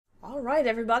Alright,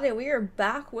 everybody, we are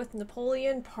back with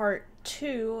Napoleon Part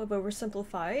 2 of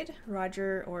Oversimplified.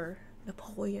 Roger, or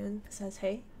Napoleon, says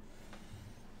hey.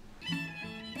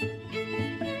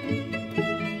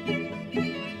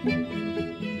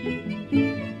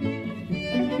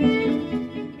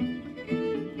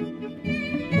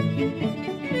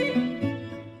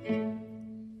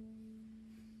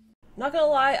 Not gonna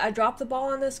lie, I dropped the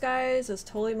ball on this, guys. It's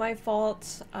totally my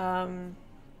fault.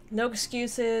 No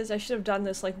excuses. I should have done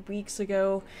this like weeks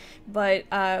ago, but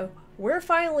we're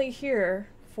finally here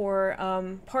for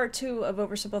part 2 of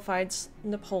Oversimplified's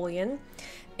Napoleon,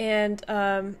 and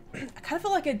I kind of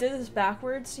feel like I did this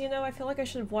backwards, you know? I feel like I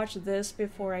should have watched this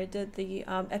before I did the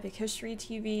Epic History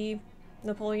TV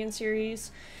Napoleon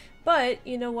series, but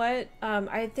you know what?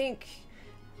 I think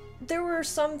there were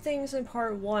some things in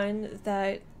part 1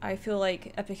 that I feel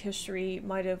like Epic History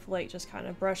might have like just kind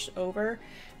of brushed over.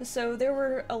 So there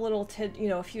were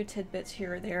a few tidbits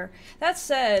here or there. That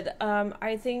said,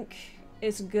 I think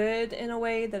it's good in a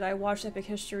way that I watched Epic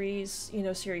History's,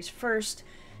 series first,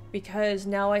 because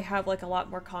now I have like a lot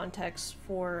more context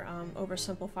for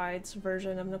Oversimplified's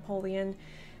version of Napoleon,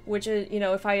 which is,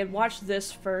 if I had watched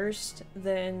this first,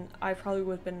 then I probably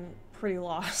would have been pretty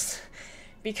lost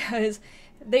because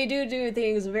they do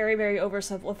things very, very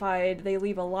oversimplified. They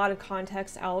leave a lot of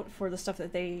context out for the stuff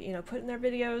that they, put in their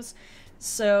videos.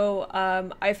 So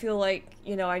I feel like,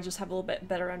 I just have a little bit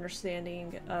better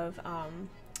understanding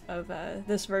of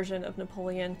this version of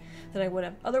Napoleon than I would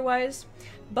have otherwise.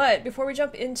 But before we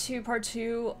jump into part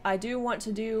 2, I do want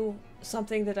to do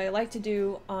something that I like to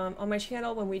do on my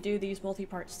channel when we do these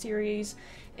multi-part series,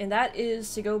 and that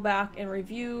is to go back and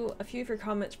review a few of your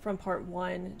comments from part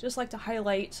 1. Just like to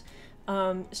highlight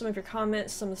some of your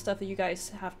comments, some of the stuff that you guys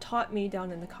have taught me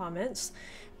down in the comments.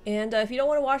 And if you don't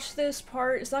want to watch this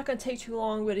part, it's not going to take too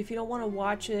long, but if you don't want to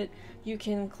watch it, you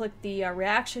can click the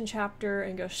reaction chapter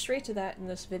and go straight to that in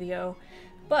this video.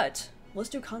 But let's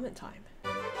do comment time.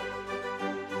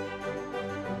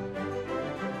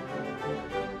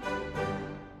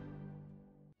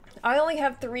 I only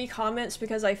have 3 comments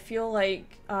because I feel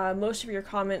like most of your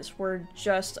comments were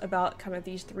just about kind of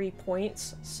these 3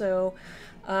 points. So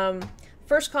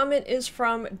first comment is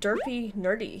from Derpy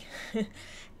Nerdy.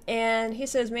 And he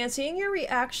says, man, seeing your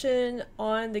reaction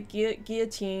on the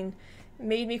guillotine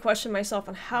made me question myself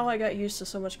on how I got used to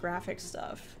so much graphic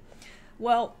stuff.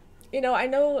 Well, I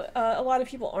know a lot of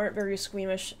people aren't very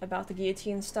squeamish about the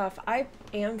guillotine stuff. I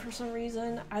am for some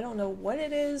reason. I don't know what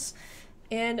it is.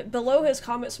 And below his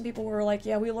comments, some people were like,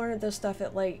 yeah, we learned this stuff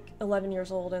at like 11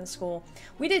 years old in school.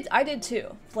 I did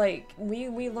too. Like,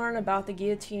 we learn about the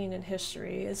guillotine in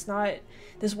history. It's not,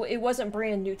 it wasn't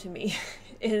brand new to me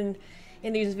in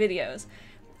these videos.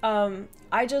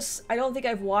 I don't think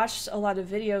I've watched a lot of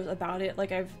videos about it.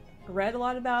 Like, I've read a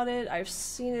lot about it. I've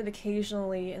seen it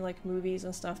occasionally in like movies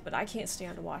and stuff, but I can't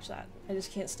stand to watch that. I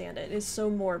just can't stand it. It's so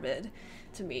morbid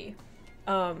to me.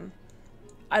 I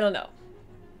don't know.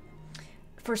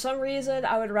 For some reason,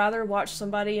 I would rather watch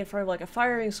somebody in front of like a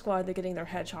firing squad than getting their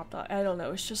head chopped off. I don't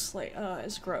know. It's just like,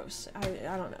 it's gross. I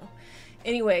don't know.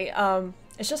 Anyway,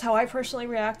 it's just how I personally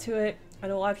react to it. I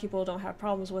know a lot of people don't have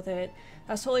problems with it.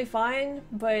 That's totally fine,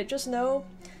 but just know,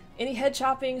 any head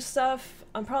chopping stuff,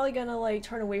 I'm probably gonna like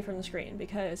turn away from the screen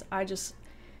because I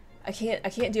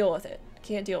can't deal with it.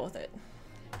 Can't deal with it.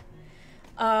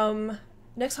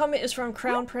 Next comment is from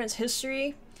Crown Prince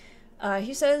History.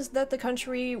 He says that the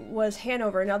country was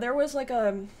Hanover. Now there was like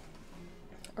a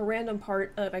random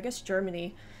part of, I guess,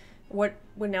 Germany, what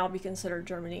would now be considered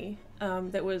Germany,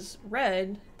 that was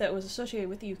red, that was associated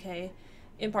with the UK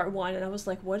in part 1, and I was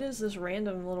like, what is this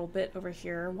random little bit over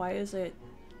here? Why is it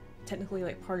technically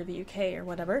like part of the UK or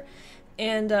whatever?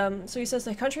 And so he says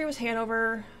the country was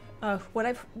Hanover,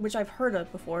 which I've heard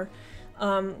of before,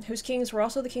 whose kings were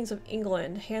also the kings of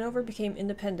England. Hanover became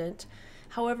independent.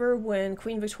 However, when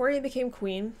Queen Victoria became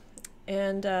queen,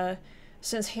 and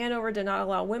since Hanover did not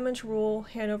allow women to rule,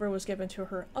 Hanover was given to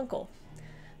her uncle.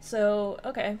 So,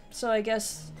 okay, so I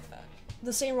guess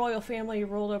the same royal family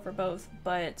ruled over both,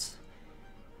 but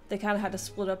they kind of had to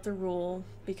split up the rule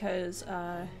because,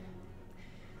 I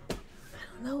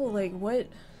don't know, like,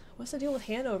 what's the deal with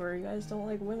Hanover? You guys don't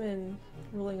like women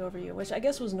ruling over you, which I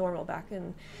guess was normal back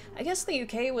in, I guess the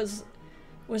UK was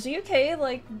the UK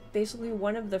like basically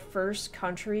one of the first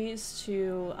countries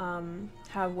to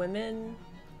have women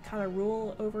kind of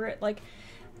rule over it? Like,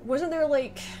 wasn't there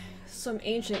like some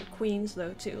ancient queens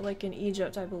though too? Like in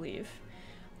Egypt, I believe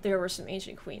there were some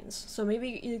ancient queens. So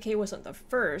maybe UK wasn't the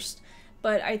first,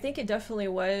 but I think it definitely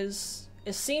was.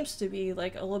 It seems to be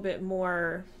like a little bit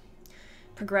more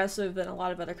progressive than a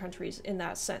lot of other countries in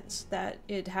that sense, that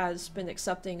it has been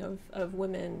accepting of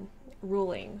women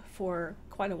ruling for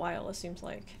quite a while, it seems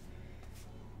like.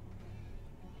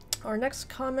 Our next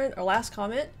comment, or last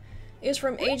comment, is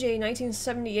from AJ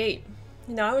 1978.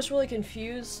 Now, I was really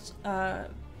confused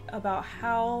about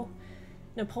how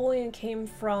Napoleon came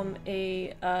from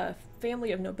a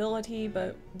family of nobility,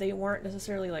 but they weren't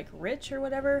necessarily like rich or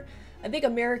whatever. I think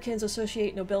Americans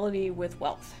associate nobility with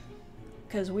wealth,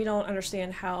 because we don't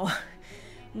understand how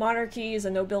monarchies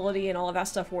and nobility and all of that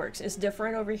stuff works. It's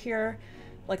different over here.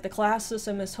 Like, the class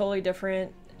system is totally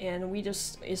different, and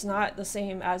it's not the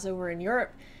same as over in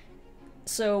Europe.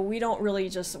 So we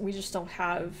just don't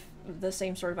have the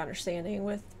same sort of understanding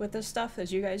with this stuff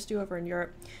as you guys do over in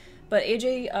Europe. But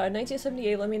AJ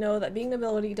 1978 let me know that being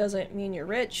nobility doesn't mean you're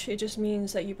rich, it just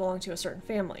means that you belong to a certain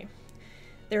family.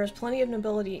 There is plenty of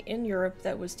nobility in Europe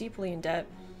that was deeply in debt.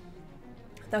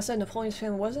 That said, Napoleon's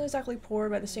family wasn't exactly poor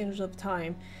by the standards of the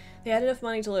time. They had enough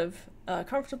money to live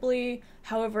comfortably.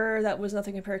 However, that was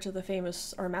nothing compared to the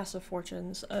famous or massive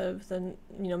fortunes of the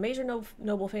major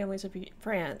noble families of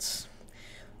France.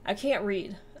 I can't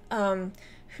read.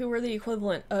 Who were the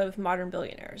equivalent of modern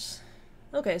billionaires.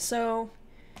 Okay, so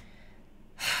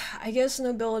I guess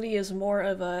nobility is more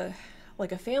of a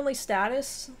family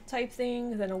status type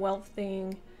thing than a wealth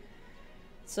thing.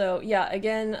 So yeah,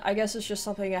 again, I guess it's just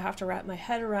something I have to wrap my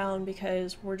head around,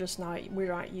 because we're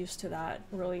not used to that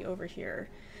really over here.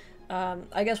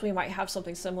 I guess we might have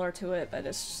something similar to it, but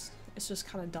it's just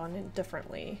kind of done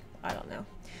differently. I don't know.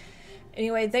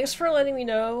 Anyway, thanks for letting me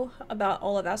know about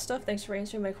all of that stuff. Thanks for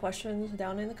answering my questions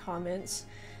down in the comments.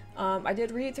 I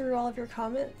did read through all of your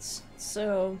comments,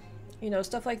 so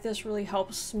stuff like this really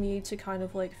helps me to kind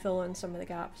of like fill in some of the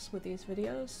gaps with these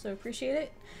videos, so appreciate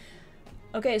it.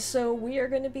 Okay, so we are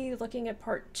going to be looking at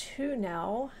part 2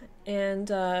 now,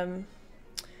 and I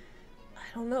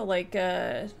don't know, like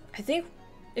I think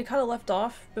it kind of left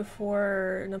off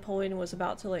before Napoleon was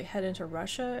about to like head into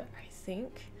Russia, I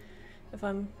think, if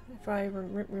I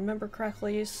remember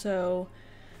correctly. So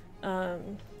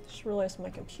just realized my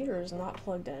computer is not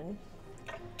plugged in,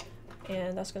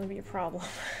 and that's going to be a problem.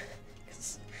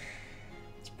 It's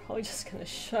probably just going to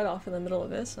shut off in the middle of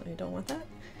this, and I don't want that.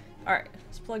 Alright,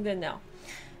 it's plugged in now.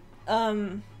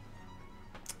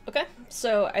 Okay,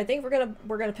 so I think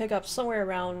we're gonna pick up somewhere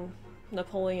around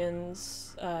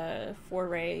Napoleon's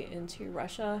foray into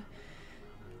Russia.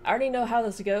 I already know how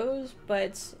this goes,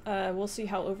 but we'll see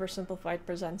how Oversimplified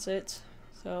presents it.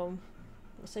 So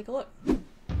let's take a look.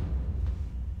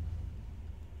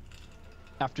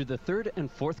 After the Third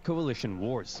and Fourth Coalition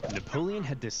Wars, Napoleon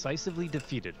had decisively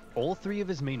defeated all 3 of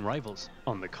his main rivals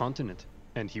on the continent,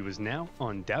 and he was now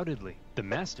undoubtedly the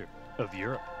master of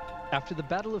Europe. After the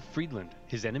Battle of Friedland,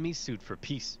 his enemies sued for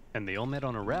peace, and they all met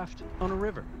on a raft on a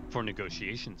river for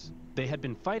negotiations. They had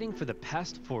been fighting for the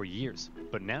past 4 years,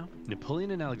 but now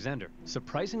Napoleon and Alexander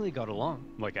surprisingly got along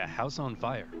like a house on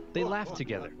fire. They laughed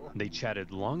together, they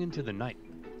chatted long into the night,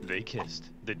 they kissed.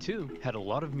 The two had a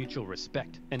lot of mutual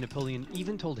respect, and Napoleon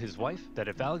even told his wife that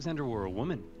if Alexander were a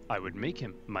woman, I would make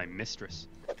him my mistress.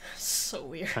 So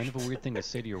weird. Kind of a weird thing to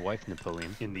say to your wife,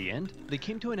 Napoleon. In the end, they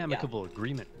came to an amicable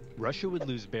agreement. Russia would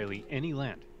lose barely any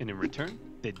land, and in return,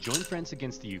 they'd join France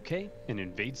against the UK and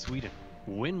invade Sweden.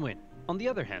 Win-win. On the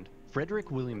other hand,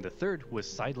 Frederick William III was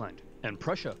sidelined, and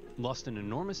Prussia lost an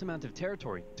enormous amount of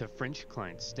territory to French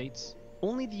client states.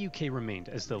 Only the UK remained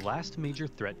as the last major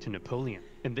threat to Napoleon,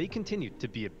 and they continued to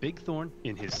be a big thorn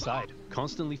in his side,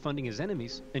 constantly funding his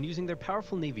enemies and using their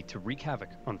powerful navy to wreak havoc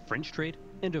on French trade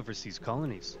and overseas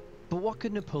colonies. But what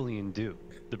could Napoleon do?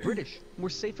 The British were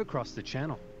safe across the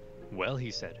channel. Well,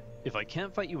 he said, if I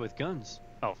can't fight you with guns,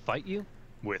 I'll fight you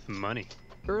with money.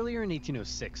 Earlier in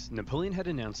 1806, Napoleon had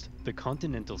announced the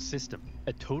Continental System,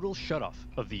 a total shutoff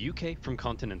of the UK from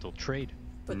continental trade.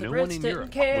 But the no Brits one in didn't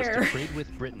Europe care. was to trade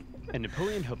with Britain, and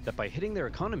Napoleon hoped that by hitting their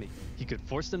economy, he could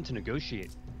force them to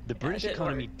negotiate. The British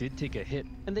economy did take a hit,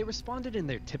 and they responded in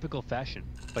their typical fashion,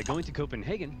 by going to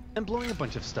Copenhagen and blowing a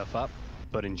bunch of stuff up.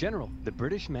 But in general, the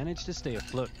British managed to stay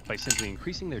afloat by simply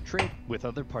increasing their trade with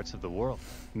other parts of the world.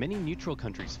 Many neutral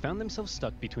countries found themselves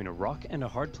stuck between a rock and a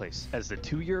hard place, as the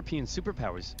 2 European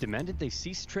superpowers demanded they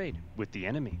cease trade with the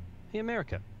enemy. Hey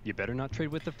America, you better not trade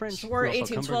with the French, Swore or else I'll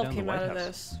come burn 1812 down the came out White of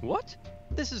House. this. What?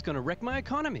 This is gonna wreck my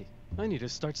economy. I need to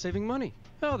start saving money.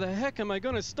 How the heck am I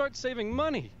gonna start saving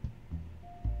money?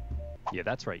 Yeah,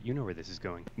 that's right, you know where this is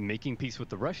going. Making peace with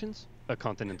the Russians, a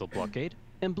continental blockade,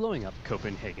 and blowing up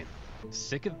Copenhagen.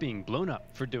 Sick of being blown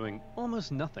up for doing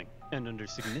almost nothing, and under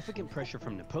significant pressure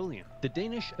from Napoleon, the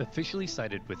Danish officially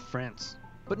sided with France.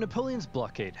 But Napoleon's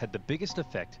blockade had the biggest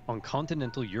effect on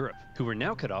continental Europe, who were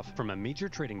now cut off from a major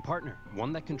trading partner,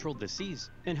 one that controlled the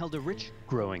seas and held a rich,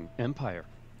 growing empire.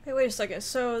 Okay, wait a second.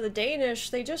 So the Danish,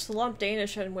 they just lumped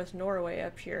Danish in with Norway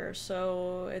up here.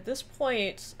 So at this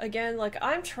point, again, like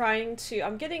I'm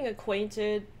getting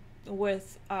acquainted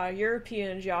with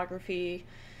European geography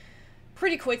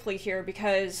pretty quickly here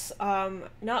because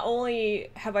not only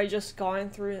have I just gone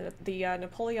through the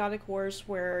Napoleonic Wars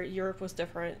where Europe was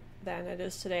different than it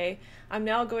is today, I'm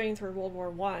now going through World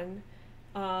War One.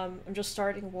 I'm just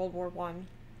starting World War One,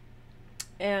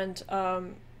 and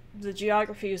the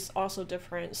geography is also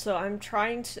different. So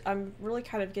I'm really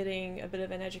kind of getting a bit of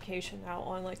an education now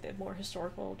on like the more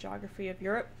historical geography of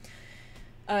Europe.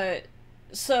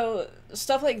 So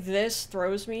stuff like this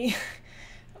throws me.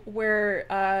 Where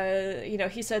you know,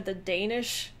 he said the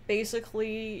Danish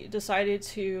basically decided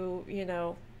to, you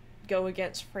know, go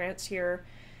against France here.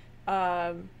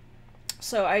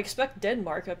 So I expect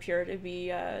Denmark up here to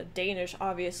be Danish,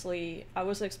 obviously. I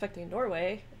wasn't expecting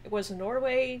Norway. Was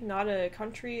Norway not a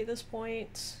country at this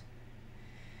point?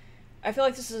 I feel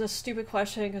like this is a stupid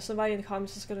question because somebody in the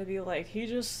comments is going to be like, he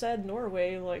just said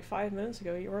Norway like 5 minutes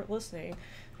ago, you weren't listening,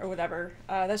 or whatever.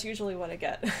 That's usually what I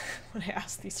get when I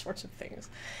ask these sorts of things.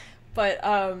 But,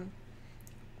 I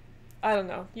don't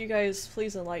know. You guys,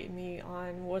 please enlighten me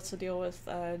on what's the deal with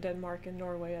Denmark and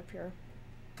Norway up here.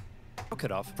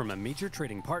 Cut off from a major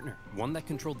trading partner, one that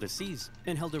controlled the seas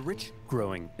and held a rich,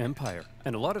 growing empire.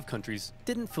 And a lot of countries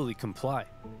didn't fully comply.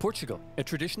 Portugal, a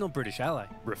traditional British ally,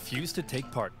 refused to take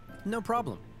part. No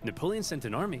problem. Napoleon sent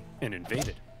an army and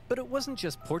invaded. But it wasn't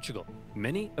just Portugal.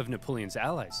 Many of Napoleon's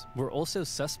allies were also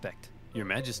suspect. Your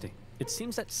Majesty, it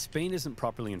seems that Spain isn't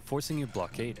properly enforcing your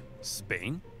blockade.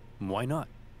 Spain? Why not?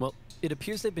 Well, it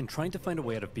appears they've been trying to find a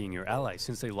way out of being your ally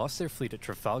since they lost their fleet at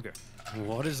Trafalgar.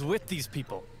 What is with these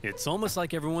people? It's almost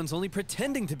like everyone's only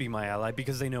pretending to be my ally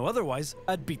because they know otherwise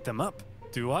I'd beat them up.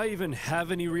 Do I even have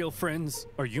any real friends?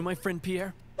 Are you my friend,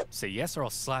 Pierre? Say yes or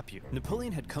I'll slap you.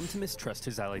 Napoleon had come to mistrust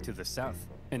his ally to the south.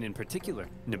 And in particular,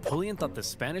 Napoleon thought the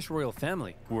Spanish royal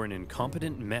family were an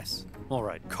incompetent mess. All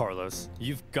right, Carlos,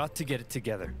 you've got to get it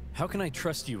together. How can I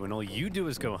trust you when all you do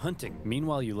is go hunting?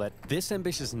 Meanwhile, you let this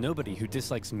ambitious nobody who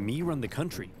dislikes me run the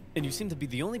country. And you seem to be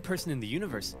the only person in the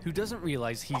universe who doesn't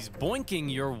realize he's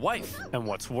boinking your wife. And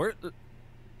what's worse...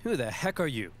 Who the heck are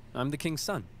you? I'm the king's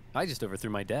son. I just overthrew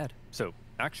my dad. So,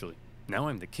 actually, now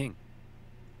I'm the king.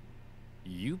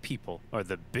 You people are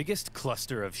the biggest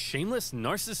cluster of shameless,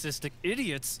 narcissistic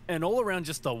idiots and all around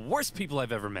just the worst people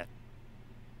I've ever met.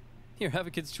 Here, have a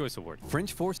Kid's Choice Award.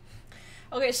 French Force.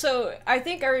 Okay, so I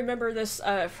think I remember this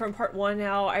from part one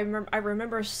now. I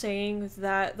remember saying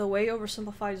that the way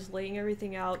Oversimplified is laying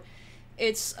everything out,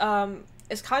 it's kind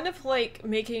of like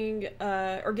making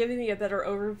or giving me a better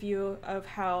overview of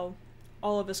how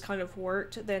all of this kind of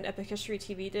worked than Epic History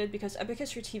TV did, because Epic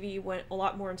History TV went a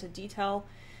lot more into detail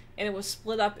and it was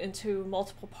split up into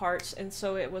multiple parts, and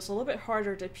so it was a little bit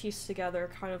harder to piece together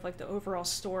kind of like the overall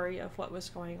story of what was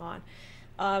going on.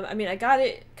 I mean, I got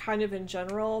it kind of in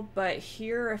general, but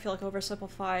here I feel like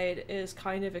Oversimplified is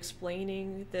kind of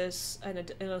explaining this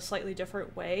in a slightly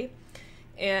different way.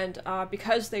 And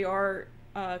because they are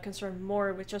concerned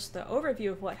more with just the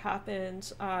overview of what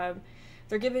happened,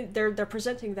 they're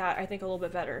presenting that, I think, a little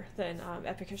bit better than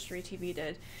Epic History TV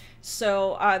did.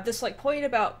 So this like point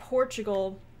about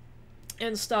Portugal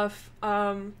and stuff,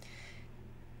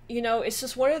 you know, it's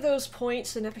just one of those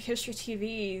points in Epic History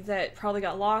TV that probably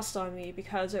got lost on me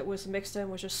because it was mixed in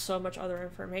with just so much other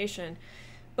information.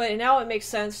 But now it makes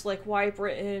sense, like, why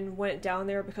Britain went down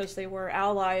there, because they were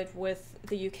allied with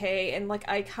the UK, and, like,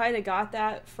 I kind of got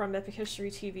that from Epic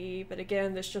History TV, but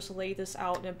again, this just laid this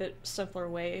out in a bit simpler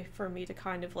way for me to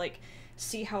kind of, like,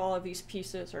 see how all of these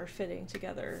pieces are fitting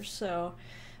together. So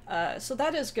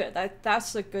that is good.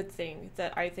 That's a good thing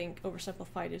that I think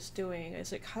Oversimplified is doing,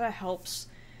 is it kind of helps,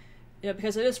 you know,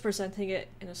 because it is presenting it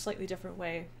in a slightly different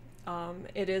way.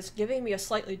 It is giving me a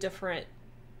slightly different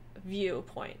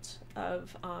viewpoint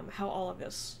of how all of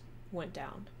this went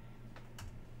down.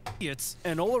 Idiots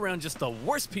and all around just the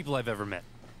worst people I've ever met.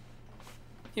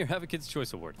 Here, have a Kid's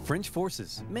Choice Award. French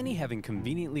forces, many having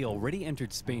conveniently already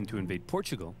entered Spain to invade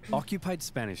Portugal, occupied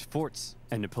Spanish forts,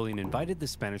 and Napoleon invited the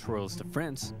Spanish royals to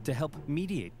France to help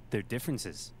mediate their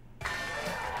differences.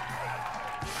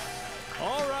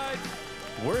 All right,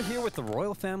 we're here with the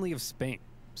royal family of Spain.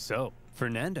 So,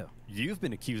 Fernando, you've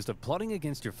been accused of plotting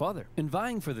against your father and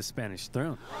vying for the Spanish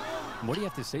throne. What do you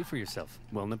have to say for yourself?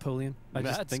 Well, Napoleon, I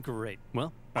just think great.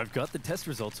 Well, I've got the test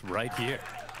results right here.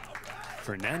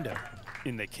 Fernando,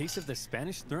 in the case of the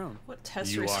Spanish throne, what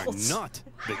test you results? are not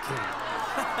the king.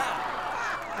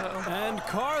 And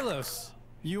Carlos,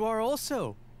 you are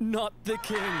also not the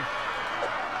king.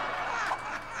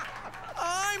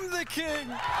 I'm the king!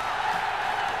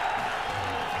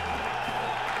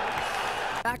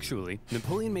 Actually,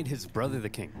 Napoleon made his brother the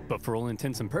king, but for all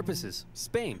intents and purposes,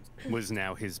 Spain was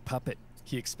now his puppet.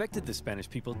 He expected the Spanish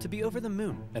people to be over the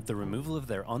moon at the removal of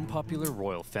their unpopular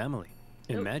royal family.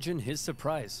 Imagine his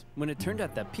surprise when it turned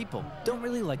out that people don't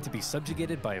really like to be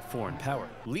subjugated by a foreign power,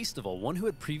 least of all one who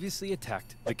had previously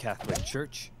attacked the Catholic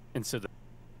Church. And so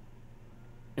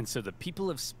the people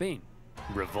of Spain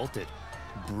revolted.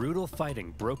 Brutal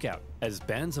fighting broke out as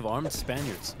bands of armed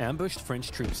Spaniards ambushed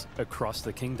French troops across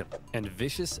the kingdom, and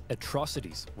vicious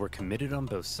atrocities were committed on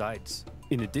both sides.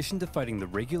 In addition to fighting the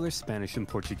regular Spanish and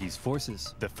Portuguese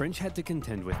forces, the French had to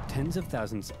contend with tens of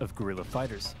thousands of guerrilla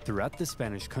fighters throughout the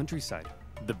Spanish countryside.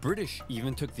 The British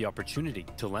even took the opportunity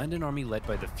to land an army led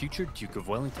by the future Duke of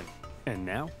Wellington. And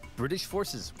now, British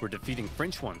forces were defeating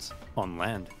French ones on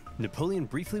land. Napoleon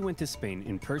briefly went to Spain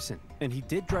in person, and he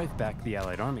did drive back the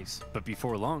Allied armies, but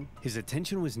before long, his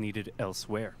attention was needed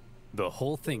elsewhere. The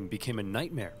whole thing became a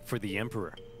nightmare for the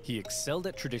emperor. He excelled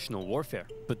at traditional warfare,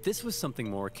 but this was something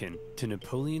more akin to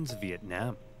Napoleon's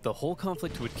Vietnam. The whole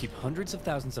conflict would keep hundreds of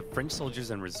thousands of French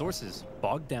soldiers and resources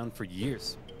bogged down for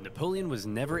years. Napoleon was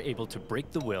never able to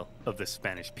break the will of the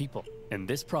Spanish people, and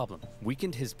this problem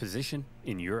weakened his position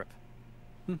in Europe.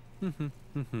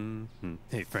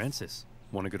 Hey Francis,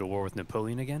 want to go to war with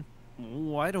Napoleon again?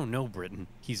 Oh, I don't know, Britain.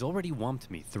 He's already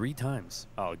whomped me 3 times.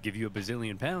 I'll give you £1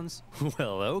 billion.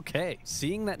 Well, okay.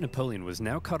 Seeing that Napoleon was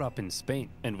now caught up in Spain,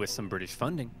 and with some British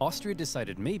funding, Austria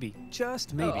decided maybe,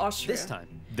 just maybe, this time,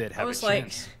 they'd have a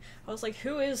chance. I was like,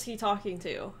 who is he talking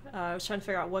to? I was trying to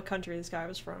figure out what country this guy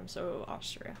was from, so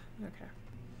Austria. Okay.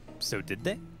 So did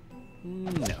they?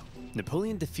 No.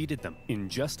 Napoleon defeated them in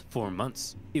just 4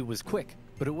 months. It was quick,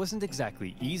 but it wasn't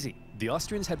exactly easy. The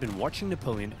Austrians had been watching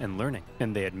Napoleon and learning,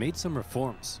 and they had made some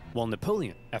reforms, while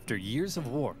Napoleon, after years of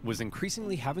war, was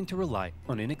increasingly having to rely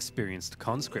on inexperienced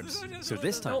conscripts. So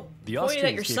this time, the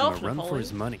Austrians gave him a run for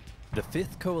his money. The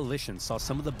Fifth Coalition saw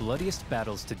some of the bloodiest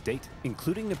battles to date,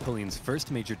 including Napoleon's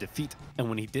first major defeat, and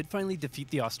when he did finally defeat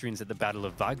the Austrians at the Battle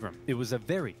of Wagram, it was a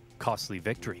very costly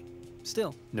victory.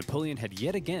 Still, Napoleon had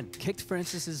yet again kicked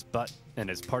Francis's butt, and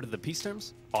as part of the peace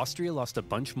terms, Austria lost a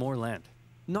bunch more land.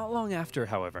 Not long after,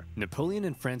 however, Napoleon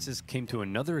and Francis came to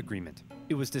another agreement.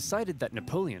 It was decided that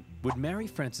Napoleon would marry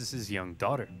Francis's young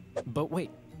daughter. But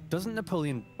wait, doesn't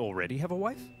Napoleon already have a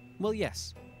wife? Well,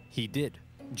 yes, he did.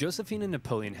 Josephine and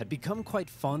Napoleon had become quite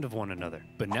fond of one another,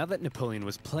 but now that Napoleon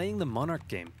was playing the monarch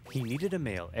game, he needed a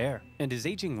male heir, and his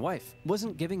aging wife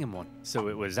wasn't giving him one, so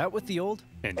it was out with the old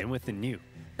and in with the new.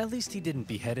 At least he didn't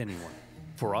behead anyone.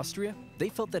 For Austria, they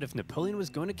felt that if Napoleon was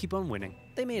going to keep on winning,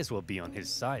 they may as well be on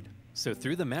his side. So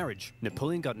through the marriage,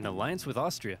 Napoleon got an alliance with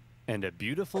Austria and a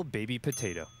beautiful baby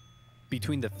potato.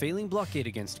 Between the failing blockade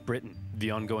against Britain, the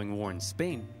ongoing war in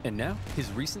Spain, and now his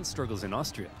recent struggles in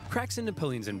Austria, cracks in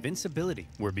Napoleon's invincibility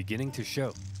were beginning to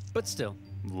show. But still,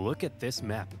 look at this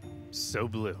map. So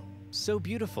blue, so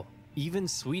beautiful. Even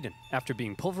Sweden, after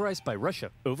being pulverized by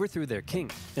Russia, overthrew their king,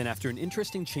 and after an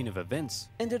interesting chain of events,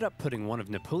 ended up putting one of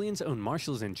Napoleon's own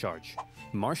marshals in charge.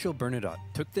 Marshal Bernadotte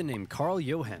took the name Karl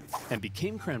Johan and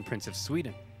became Crown Prince of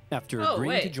Sweden, after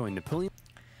agreeing to join Napoleon.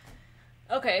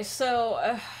 Okay,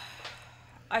 so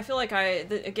I feel like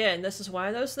again, this is one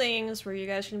of those things where you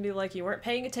guys can be like, you weren't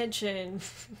paying attention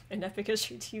in Epic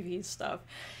History TV stuff.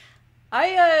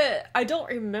 I don't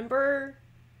remember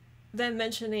them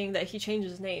mentioning that he changed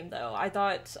his name, though. I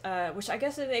thought, which I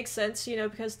guess it makes sense, you know,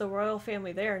 because the royal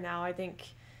family there now, I think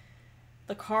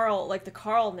the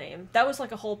Karl name, that was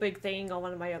like a whole big thing on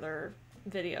one of my other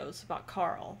videos about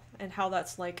Karl, and how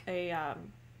that's like a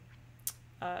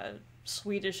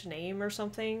Swedish name or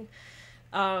something,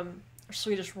 or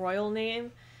Swedish royal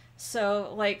name.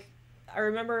 So, like, I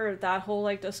remember that whole,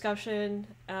 like, discussion,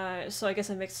 so I guess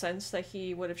it makes sense that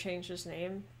he would have changed his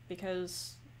name,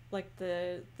 because like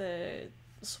the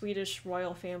Swedish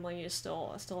royal family is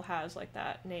still has like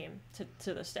that name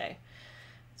to this day.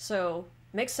 So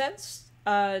makes sense.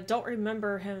 Don't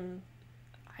remember him.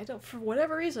 For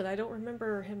whatever reason, I don't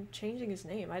remember him changing his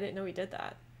name. I didn't know he did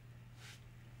that.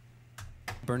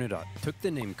 Bernadotte took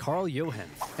the name Karl Johan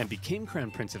and became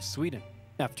Crown Prince of Sweden,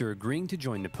 after agreeing to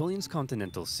join Napoleon's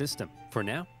continental system. For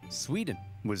now, Sweden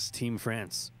was Team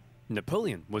France.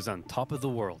 Napoleon was on top of the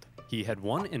world. He had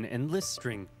won an endless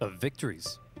string of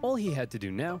victories. All he had to do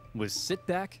now was sit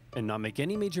back and not make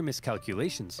any major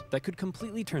miscalculations that could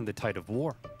completely turn the tide of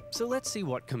war. So let's see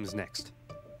what comes next.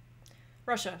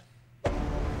 Russia.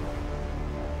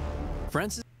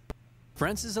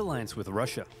 France's alliance with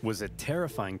Russia was a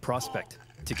terrifying prospect.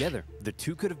 Together, the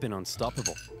two could have been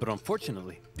unstoppable, but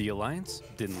unfortunately, the alliance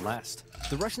didn't last.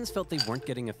 The Russians felt they weren't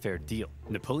getting a fair deal.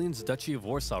 Napoleon's Duchy of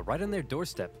Warsaw right on their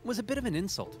doorstep was a bit of an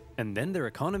insult, and then their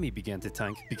economy began to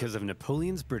tank because of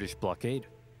Napoleon's British blockade.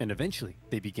 And eventually,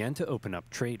 they began to open up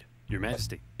trade. Your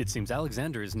Majesty, it seems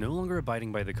Alexander is no longer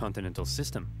abiding by the continental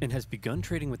system and has begun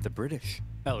trading with the British.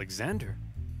 Alexander?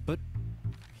 But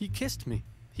he kissed me.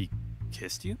 He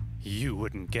kissed you? You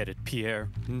wouldn't get it, Pierre.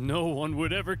 No one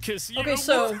would ever kiss you. Okay,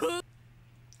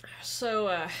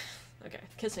 okay,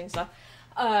 kissing stuff.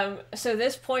 So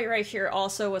this point right here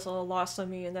also was a little lost on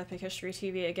me in Epic History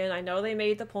TV. Again, I know they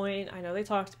made the point, I know they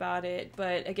talked about it,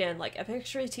 but again, like, Epic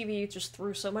History TV just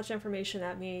threw so much information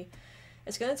at me.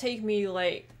 It's gonna take me,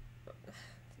 like,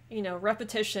 you know,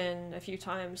 repetition a few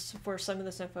times for some of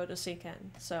this info to sink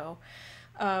in. So,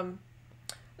 I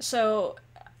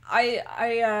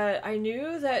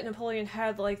knew that Napoleon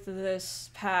had, like, this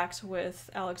pact with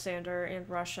Alexander and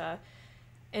Russia,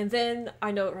 and then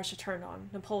I know Russia turned on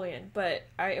Napoleon, but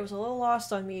it was a little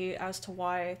lost on me as to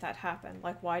why that happened.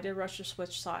 Like, why did Russia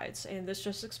switch sides? And this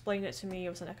just explained it to me. It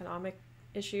was an economic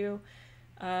issue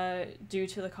due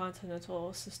to the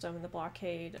continental system and the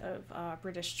blockade of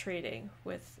British trading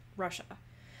with Russia.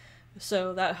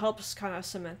 So that helps kind of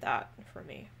cement that for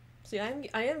me. See, I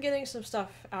am getting some stuff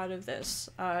out of this.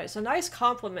 It's a nice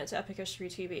compliment to Epic History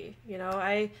TV. You know,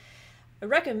 I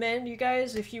recommend you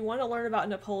guys, if you want to learn about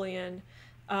Napoleon,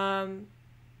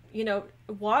 you know,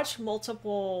 watch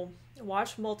multiple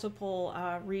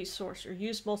resources, or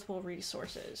use multiple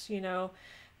resources. You know,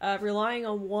 relying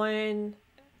on one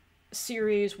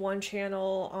series, one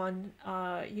channel on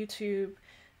YouTube,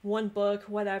 one book,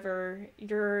 whatever,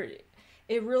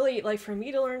 it really, like, for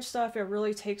me to learn stuff, it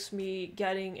really takes me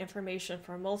getting information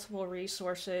from multiple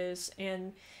resources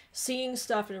and seeing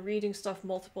stuff and reading stuff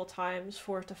multiple times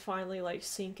for it to finally, like,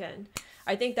 sink in.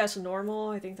 I think that's normal.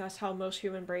 I think that's how most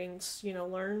human brains, you know,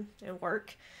 learn and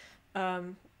work.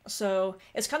 So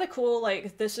it's kind of cool,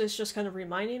 like, this is just kind of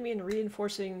reminding me and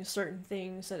reinforcing certain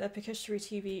things that Epic History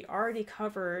TV already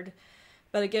covered,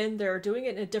 but again, they're doing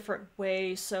it in a different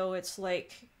way, so it's,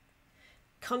 like,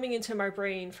 coming into my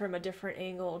brain from a different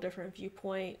angle, different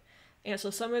viewpoint. And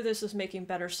so some of this is making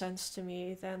better sense to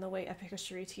me than the way Epic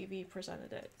History TV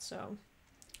presented it, so.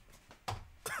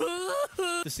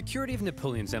 The security of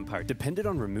Napoleon's empire depended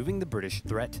on removing the British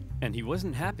threat, and he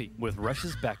wasn't happy with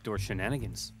Russia's backdoor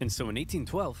shenanigans. And so in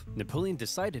 1812, Napoleon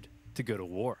decided to go to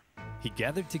war. He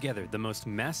gathered together the most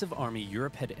massive army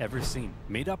Europe had ever seen,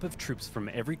 made up of troops from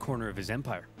every corner of his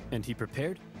empire, and he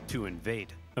prepared to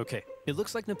invade. Okay, it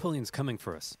looks like Napoleon's coming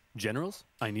for us. Generals,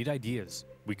 I need ideas.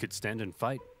 We could stand and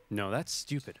fight. No, that's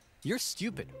stupid. You're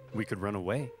stupid. We could run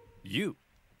away.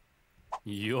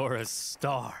 You're a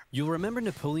star. You'll remember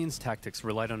Napoleon's tactics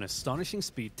relied on astonishing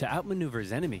speed to outmaneuver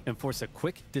his enemy and force a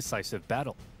quick, decisive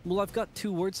battle. Well, I've got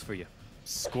two words for you.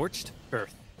 Scorched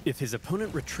earth. If his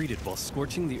opponent retreated while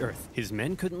scorching the earth, his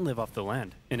men couldn't live off the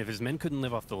land. And if his men couldn't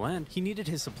live off the land, he needed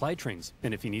his supply trains.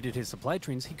 And if he needed his supply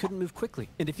trains, he couldn't move quickly.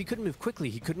 And if he couldn't move quickly,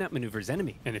 he couldn't outmaneuver his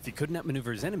enemy. And if he couldn't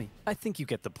outmaneuver his enemy, I think you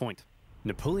get the point.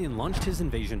 Napoleon launched his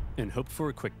invasion and hoped for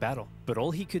a quick battle, but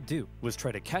all he could do was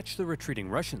try to catch the retreating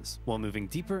Russians while moving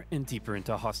deeper and deeper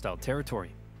into hostile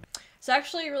territory. It's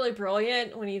actually really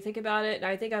brilliant when you think about it, and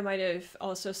I think I might have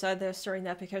also said this during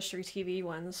the Epic History TV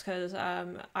ones, because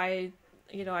I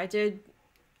did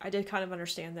kind of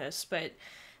understand this, but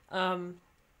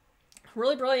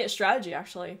really brilliant strategy,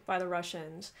 actually, by the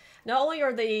Russians. Not only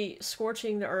are they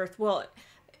scorching the earth, well,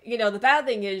 you know, the bad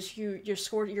thing is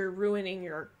you're ruining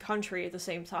your country at the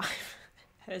same time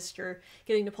as you're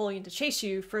getting Napoleon to chase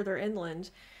you further inland.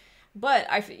 But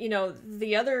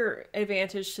the other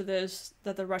advantage to this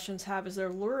that the Russians have is they're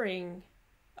luring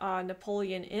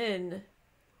Napoleon in,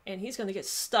 and he's going to get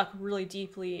stuck really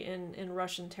deeply in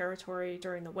Russian territory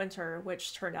during the winter,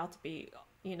 which turned out to be,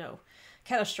 you know,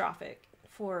 catastrophic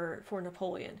for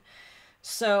Napoleon.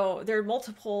 So there are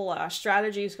multiple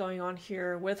strategies going on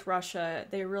here with Russia.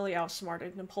 They really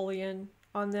outsmarted Napoleon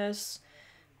on this,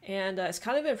 and it's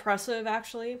kind of impressive,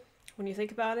 actually, when you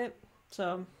think about it.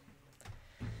 So,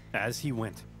 as he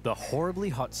went, the horribly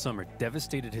hot summer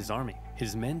devastated his army.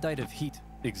 His men died of heat,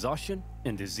 exhaustion,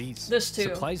 and disease. This too.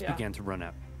 Supplies began to run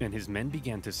out, and his men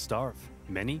began to starve.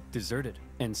 Many deserted,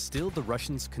 and still the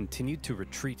Russians continued to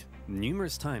retreat.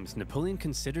 Numerous times, Napoleon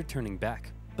considered turning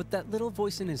back, but that little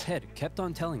voice in his head kept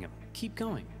on telling him, keep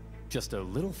going, just a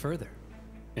little further.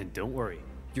 And don't worry,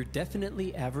 you're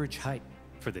definitely average height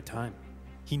for the time.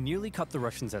 He nearly caught the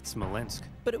Russians at Smolensk,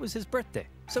 but it was his birthday,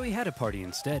 so he had a party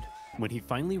instead. When he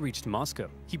finally reached Moscow,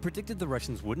 he predicted the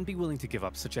Russians wouldn't be willing to give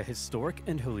up such a historic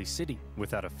and holy city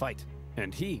without a fight.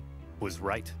 And he was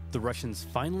right. The Russians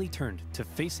finally turned to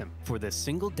face him for the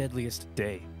single deadliest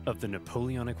day of the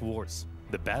Napoleonic Wars,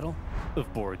 the Battle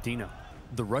of Borodino.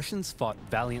 The Russians fought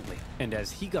valiantly, and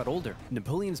as he got older,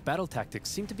 Napoleon's battle tactics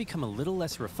seemed to become a little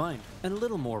less refined and a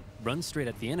little more run straight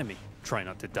at the enemy, try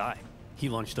not to die. He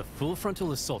launched a full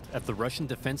frontal assault at the Russian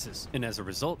defenses, and as a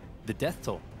result, the death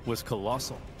toll was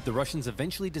colossal. The Russians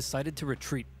eventually decided to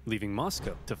retreat, leaving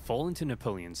Moscow to fall into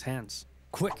Napoleon's hands.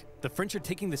 Quick, the French are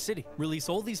taking the city. Release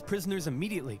all these prisoners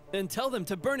immediately and tell them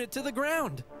to burn it to the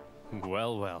ground.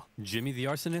 Well, well, Jimmy the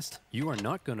arsonist, you are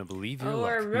not going to believe your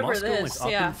luck. Moscow went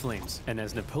up in flames, and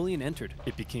as Napoleon entered,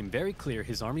 it became very clear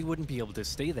his army wouldn't be able to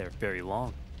stay there very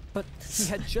long. But he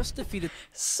had just defeated...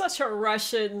 Such a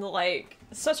Russian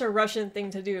thing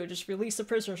to do. Just release the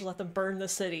prisoners and let them burn the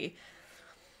city.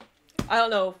 I don't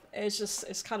know.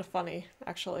 It's kind of funny,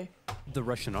 actually. The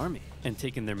Russian army and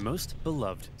taken their most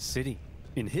beloved city.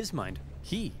 In his mind,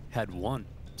 he had won.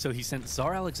 So he sent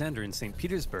Tsar Alexander in St.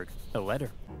 Petersburg a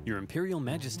letter. Your Imperial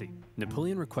Majesty,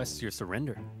 Napoleon requests your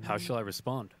surrender. How shall I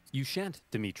respond? You shan't,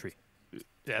 Dmitri.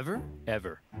 Ever?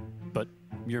 Ever. But,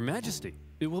 Your Majesty,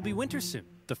 it will be winter soon.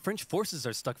 The French forces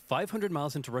are stuck 500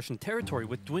 miles into Russian territory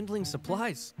with dwindling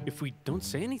supplies. If we don't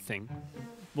say anything,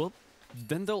 well,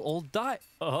 then they'll all die.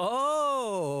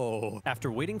 Oh!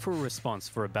 After waiting for a response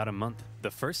for about a month,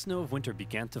 the first snow of winter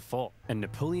began to fall, and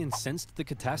Napoleon sensed the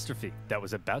catastrophe that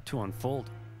was about to unfold.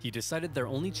 He decided their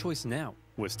only choice now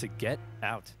was to get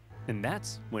out. And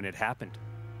that's when it happened.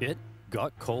 It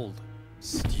got cold.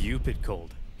 Stupid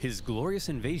cold. His glorious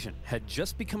invasion had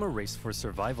just become a race for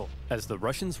survival. As the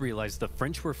Russians realized the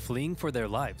French were fleeing for their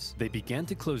lives, they began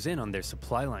to close in on their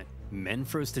supply line. Men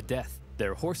froze to death,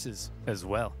 their horses as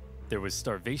well. There was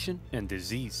starvation and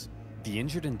disease. The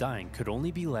injured and dying could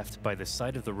only be left by the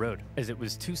side of the road, as it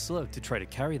was too slow to try to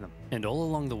carry them. And all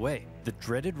along the way, the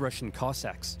dreaded Russian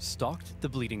Cossacks stalked the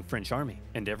bleeding French army,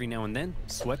 and every now and then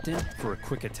swept in for a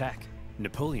quick attack.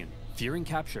 Napoleon, fearing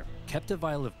capture, kept a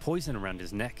vial of poison around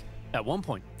his neck. At one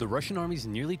point, the Russian armies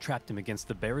nearly trapped him against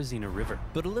the Berezina River,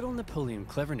 but a little Napoleon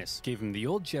cleverness gave him the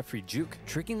old Geoffrey juke,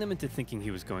 tricking them into thinking he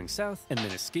was going south and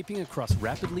then escaping across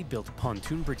rapidly built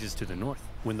pontoon bridges to the north.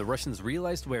 When the Russians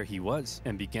realized where he was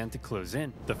and began to close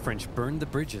in, the French burned the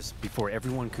bridges before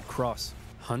everyone could cross.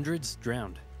 Hundreds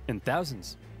drowned, and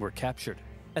thousands were captured.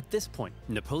 At this point,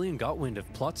 Napoleon got wind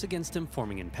of plots against him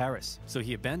forming in Paris, so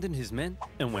he abandoned his men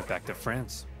and went back to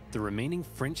France. The remaining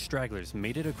French stragglers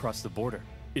made it across the border.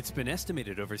 It's been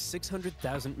estimated over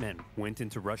 600,000 men went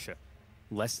into Russia.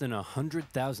 Less than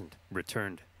 100,000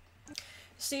 returned.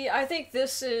 See, I think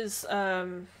this is,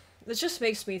 this just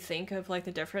makes me think of, like,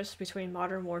 the difference between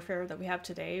modern warfare that we have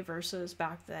today versus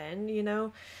back then, you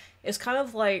know? It's kind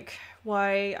of like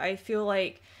why I feel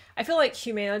like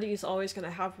humanity is always going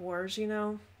to have wars, you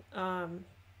know?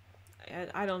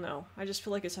 I don't know. I just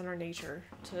feel like it's in our nature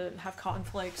to have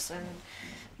conflicts, and,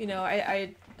 you know,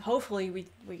 I hopefully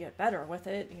we get better with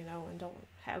it, you know, and don't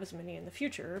have as many in the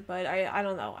future, but I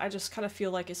don't know. I just kind of feel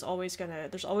like there's always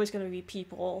gonna be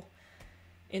people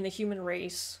in the human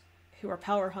race who are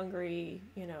power hungry,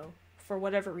 you know, for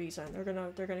whatever reason. They're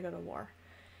gonna go to war.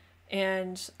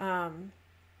 And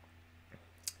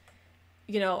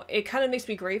you know, it kind of makes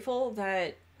me grateful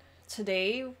that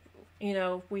today, you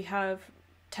know, we have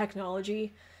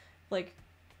technology, like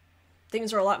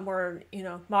things are a lot more, you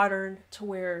know, modern, to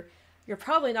where you're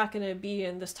probably not going to be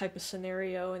in this type of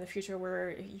scenario in the future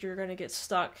where you're going to get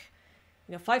stuck,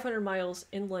 you know, 500 miles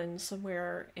inland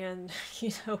somewhere and,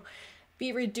 you know,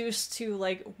 be reduced to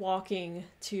like walking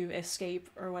to escape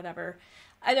or whatever.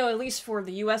 I know at least for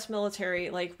the US military,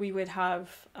 like we would have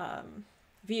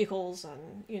vehicles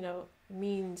and, you know,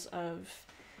 means of,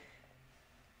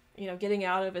 you know, getting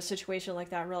out of a situation like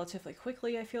that relatively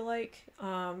quickly, I feel like.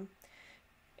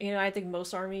 You know, I think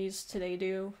most armies today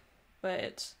do,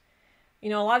 but, you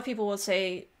know, a lot of people will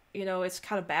say, you know, it's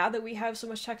kind of bad that we have so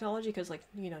much technology because, like,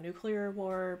 you know, nuclear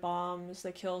war, bombs,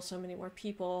 they kill so many more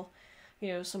people,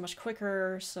 you know, so much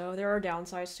quicker, so there are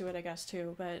downsides to it, I guess,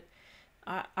 too, but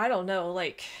I don't know,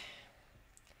 like,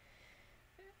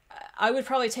 I would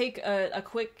probably take a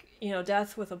quick, you know,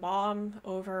 death with a bomb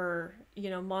over, you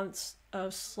know, months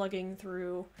of slugging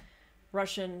through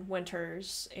Russian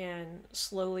winters and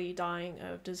slowly dying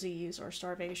of disease or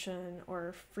starvation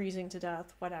or freezing to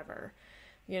death, whatever.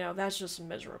 You know, that's just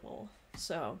miserable.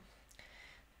 So,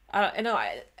 I know,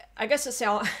 I guess it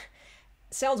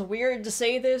sounds weird to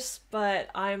say this, but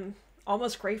I'm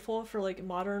almost grateful for, like,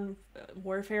 modern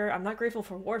warfare. I'm not grateful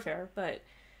for warfare, but,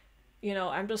 you know,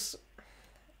 I'm just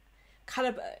kind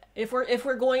of, if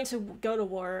we're going to go to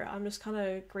war, I'm just kind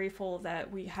of grateful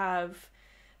that we have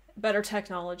better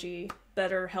technology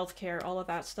better healthcare, all of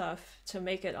that stuff, to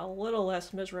make it a little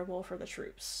less miserable for the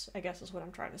troops, I guess is what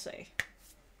I'm trying to say.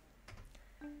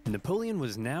 Napoleon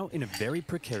was now in a very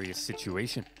precarious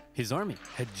situation. His army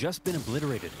had just been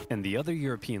obliterated, and the other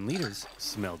European leaders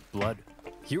smelled blood.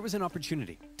 Here was an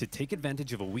opportunity to take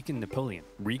advantage of a weakened Napoleon,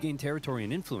 regain territory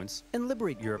and influence, and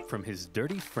liberate Europe from his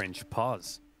dirty French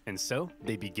paws. And so,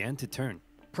 they began to turn.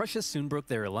 Prussia soon broke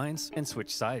their alliance and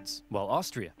switched sides, while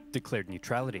Austria declared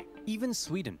neutrality. Even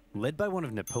Sweden, led by one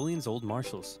of Napoleon's old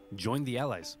marshals, joined the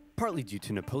Allies, partly due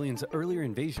to Napoleon's earlier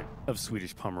invasion of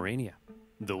Swedish Pomerania.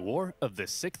 The War of the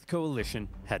Sixth Coalition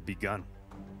had begun.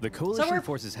 The coalition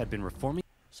forces had been reforming.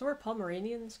 So where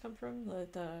Pomeranians come from?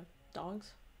 The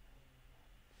dogs?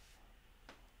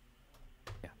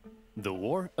 Yeah. The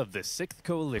War of the Sixth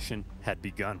Coalition had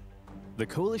begun. The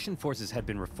coalition forces had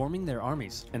been reforming their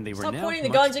armies, and they were now pointing the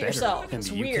much guns at better. yourself. And It's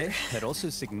the weird. UK had also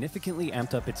significantly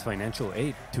amped up its financial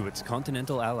aid to its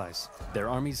continental allies. Their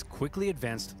armies quickly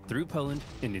advanced through Poland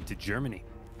and into Germany.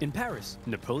 In Paris,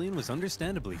 Napoleon was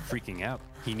understandably freaking out.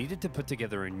 He needed to put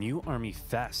together a new army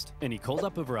fast, and he called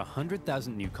up over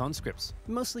 100,000 new conscripts,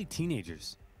 mostly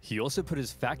teenagers. He also put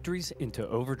his factories into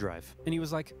overdrive, and he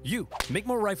was like, you, make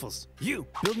more rifles. You,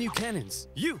 build new cannons.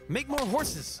 You, make more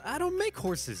horses. I don't make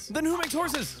horses. Then who makes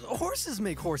horses? Horses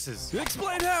make horses.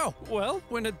 Explain how. Well,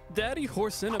 when a daddy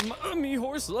horse and a mommy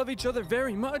horse love each other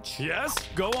very much. Yes,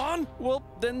 go on. Well,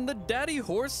 then the daddy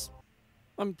horse...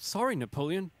 I'm sorry,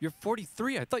 Napoleon. You're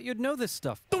 43. I thought you'd know this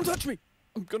stuff. Don't touch me.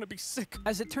 I'm gonna be sick.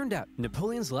 As it turned out,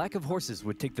 Napoleon's lack of horses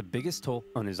would take the biggest toll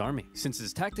on his army, since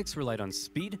his tactics relied on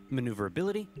speed,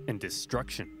 maneuverability, and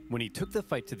destruction. When he took the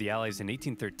fight to the Allies in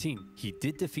 1813, he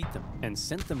did defeat them and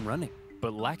sent them running.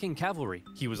 But lacking cavalry,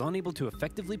 he was unable to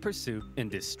effectively pursue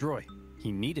and destroy.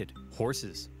 He needed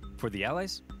horses. For the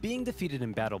Allies, being defeated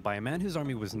in battle by a man whose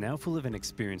army was now full of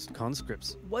inexperienced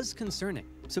conscripts was concerning.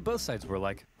 So both sides were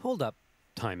like, hold up,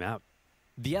 time out.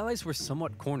 The Allies were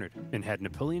somewhat cornered, and had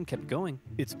Napoleon kept going,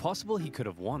 it's possible he could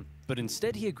have won. But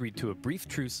instead he agreed to a brief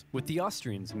truce with the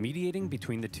Austrians mediating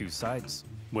between the two sides.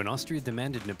 When Austria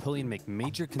demanded Napoleon make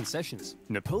major concessions,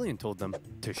 Napoleon told them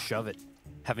to shove it.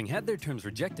 Having had their terms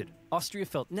rejected, Austria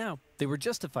felt now they were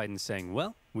justified in saying,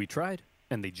 well, we tried,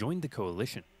 and they joined the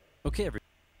coalition. Okay,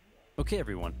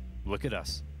 everyone, look at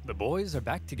us. The boys are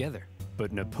back together.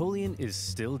 But Napoleon is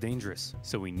still dangerous,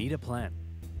 so we need a plan.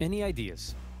 Any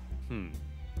ideas?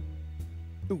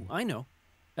 Ooh, I know.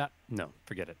 No,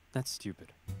 forget it. That's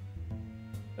stupid.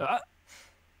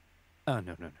 Oh,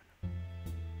 no.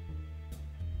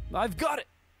 I've got it!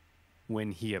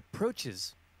 When he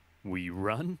approaches, we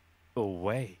run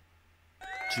away.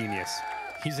 Genius.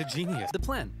 He's a genius. The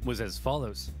plan was as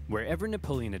follows. Wherever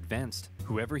Napoleon advanced,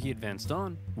 whoever he advanced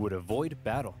on would avoid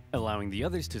battle, allowing the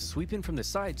others to sweep in from the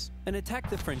sides and attack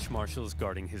the French marshals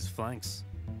guarding his flanks.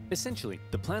 Essentially,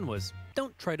 the plan was,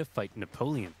 don't try to fight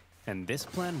Napoleon. And this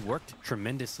plan worked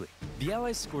tremendously. The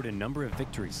Allies scored a number of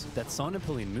victories that saw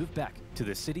Napoleon move back to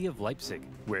the city of Leipzig,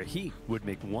 where he would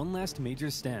make one last major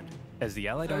stand as the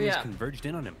Allied armies converged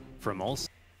in on him from all sides.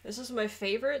 This is my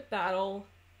favorite battle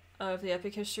of the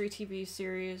Epic History TV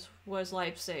series was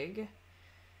Leipzig.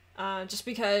 Just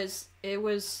because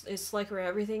it's like where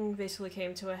everything basically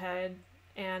came to a head,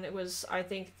 and it was, I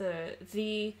think,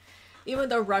 even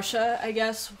though Russia, I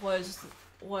guess, was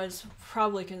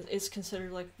probably is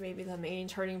considered like maybe the main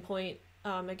turning point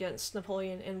against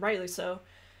Napoleon, and rightly so.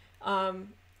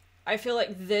 I feel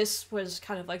like this was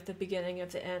kind of like the beginning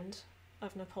of the end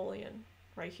of Napoleon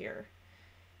right here,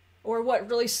 or what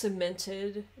really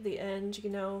cemented the end.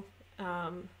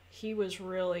 He was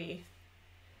really,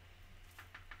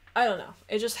 I don't know,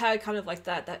 it just had kind of like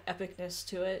that epicness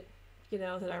to it,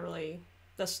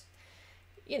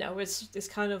 it's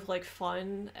kind of like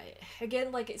fun.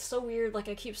 Again, like, it's so weird, like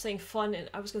I keep saying fun, and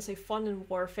I was gonna say fun in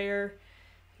warfare.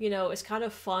 It's kind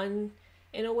of fun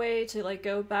in a way to like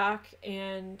go back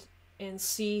and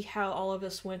see how all of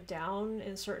this went down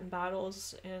in certain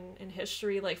battles in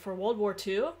history. Like for World War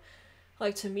II,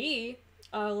 like to me,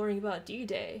 learning about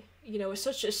D-Day,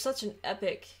 it's such an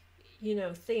epic,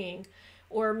 thing.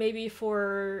 Or maybe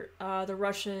for the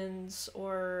Russians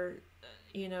or,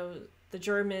 the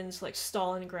Germans, like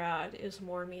Stalingrad is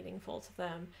more meaningful to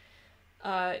them.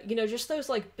 Just those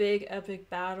like big epic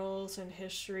battles in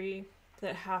history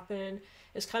that happen.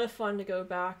 It's kind of fun to go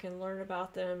back and learn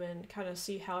about them and kind of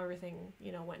see how everything,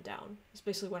 went down. It's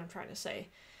basically what I'm trying to say.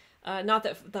 Not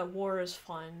that war is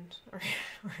fun or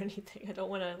anything. I don't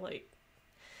want to like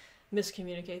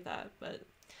miscommunicate that, but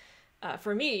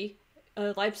for me,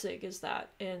 Leipzig is that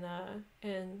in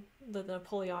the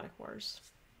Napoleonic Wars.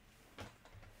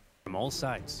 From all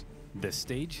sides, the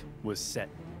stage was set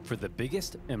for the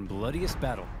biggest and bloodiest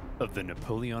battle of the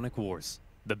Napoleonic Wars,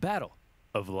 the Battle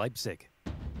of Leipzig.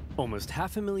 Almost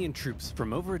 500,000 troops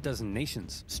from over a dozen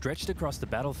nations stretched across the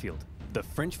battlefield. The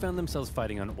French found themselves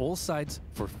fighting on all sides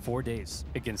for 4 days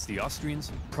against the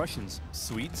Austrians, Prussians,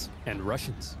 Swedes, and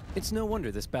Russians. It's no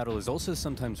wonder this battle is also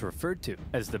sometimes referred to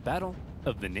as the Battle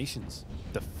of the Nations.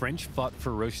 The French fought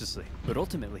ferociously, but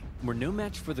ultimately were no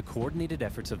match for the coordinated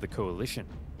efforts of the coalition.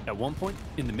 At one point,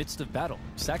 in the midst of battle,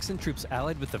 Saxon troops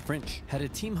allied with the French had a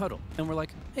team huddle and were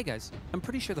like, "Hey guys, I'm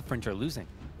pretty sure the French are losing.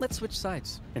 Let's switch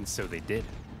sides." And so they did.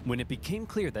 When it became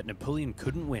clear that Napoleon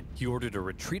couldn't win, he ordered a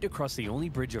retreat across the only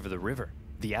bridge over the river.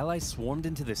 The Allies swarmed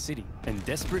into the city, and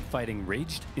desperate fighting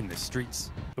raged in the streets.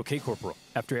 "Okay, Corporal,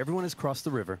 after everyone has crossed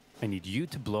the river, I need you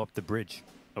to blow up the bridge."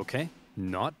 "Okay?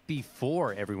 Not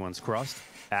before everyone's crossed,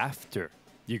 after."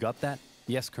 "You got that?"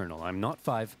 "Yes, Colonel, I'm not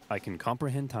 5. I can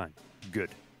comprehend time." "Good."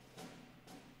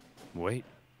 Wait,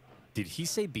 did he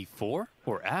say before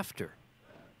or after?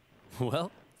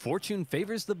 Well, fortune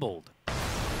favors the bold.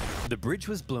 The bridge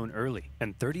was blown early,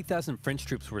 and 30,000 French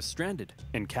troops were stranded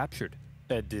and captured.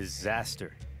 A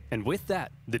disaster. And with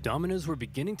that, the dominoes were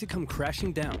beginning to come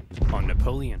crashing down on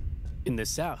Napoleon. In the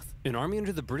south, an army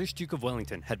under the British Duke of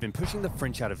Wellington had been pushing the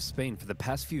French out of Spain for the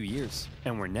past few years,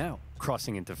 and were now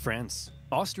crossing into France.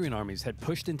 Austrian armies had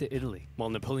pushed into Italy, while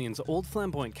Napoleon's old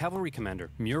flamboyant cavalry commander,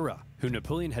 Murat, who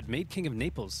Napoleon had made king of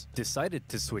Naples, decided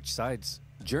to switch sides.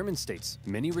 German states,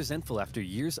 many resentful after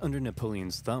years under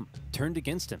Napoleon's thumb, turned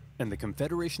against him, and the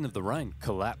Confederation of the Rhine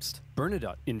collapsed.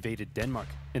 Bernadotte invaded Denmark,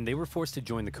 and they were forced to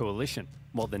join the coalition,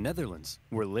 while the Netherlands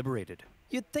were liberated.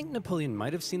 You'd think Napoleon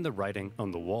might have seen the writing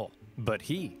on the wall, but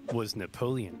he was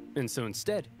Napoleon, and so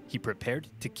instead, he prepared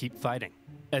to keep fighting.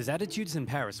 As attitudes in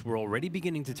Paris were already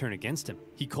beginning to turn against him,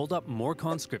 he called up more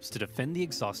conscripts to defend the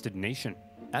exhausted nation.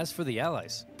 As for the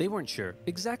Allies, they weren't sure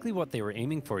exactly what they were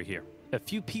aiming for here. A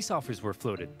few peace offers were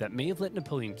floated that may have let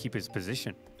Napoleon keep his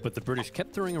position, but the British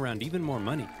kept throwing around even more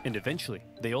money, and eventually,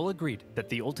 they all agreed that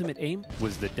the ultimate aim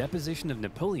was the deposition of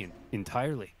Napoleon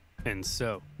entirely. And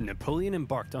so, Napoleon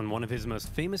embarked on one of his most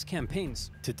famous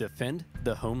campaigns to defend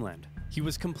the homeland. He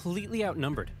was completely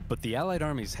outnumbered, but the Allied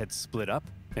armies had split up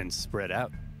and spread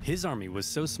out. His army was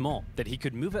so small that he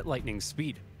could move at lightning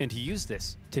speed, and he used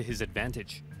this to his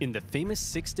advantage. In the famous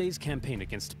 6 Days campaign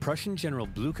against Prussian General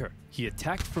Blücher, he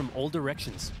attacked from all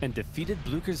directions and defeated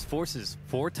Blücher's forces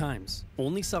 4 times,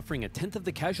 only suffering 1/10 of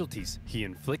the casualties he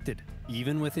inflicted.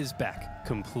 Even with his back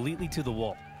completely to the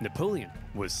wall, Napoleon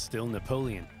was still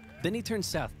Napoleon. Then he turned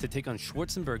south to take on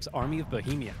Schwarzenberg's army of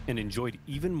Bohemia and enjoyed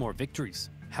even more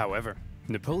victories. However,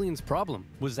 Napoleon's problem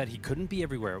was that he couldn't be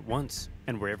everywhere at once,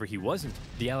 and wherever he wasn't,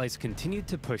 the Allies continued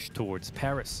to push towards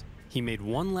Paris. He made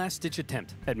one last-ditch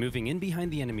attempt at moving in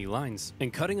behind the enemy lines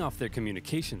and cutting off their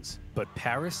communications, but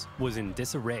Paris was in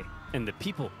disarray, and the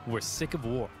people were sick of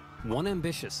war. One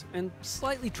ambitious and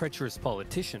slightly treacherous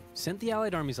politician sent the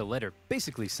Allied armies a letter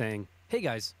basically saying, "Hey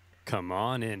guys, come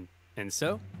on in." And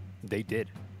so, they did.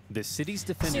 The city's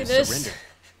defenders surrendered.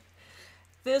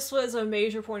 This was a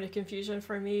major point of confusion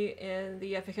for me in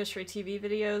the Epic History TV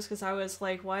videos, because I was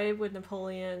like, why would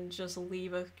Napoleon just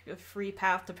leave a free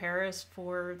path to Paris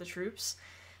for the troops?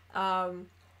 I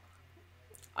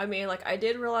mean, like, I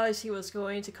did realize he was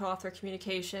going to cut off their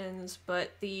communications,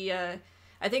 but I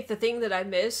think the thing that I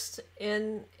missed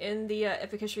in the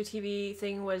Epic History TV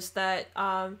thing was that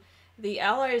the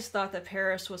Allies thought that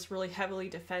Paris was really heavily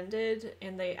defended,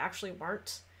 and they actually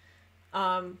weren't,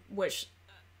 which...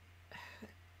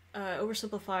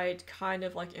 Oversimplified kind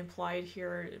of like implied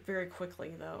here very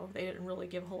quickly, though. They didn't really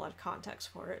give a whole lot of context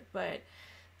for it, but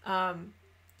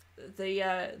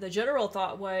the general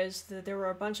thought was that there were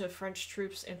a bunch of French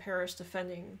troops in Paris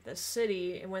defending the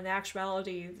city, and when in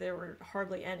actuality there were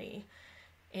hardly any.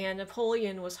 And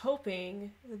Napoleon was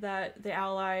hoping that the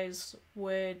Allies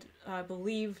would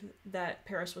believe that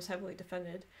Paris was heavily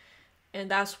defended, and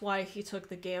that's why he took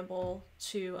the gamble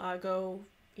to go,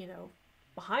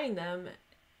 behind them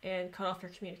and cut off their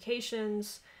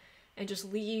communications and just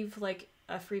leave like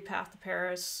a free path to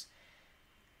Paris.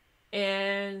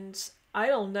 And I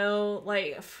don't know,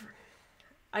 like,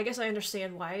 I guess I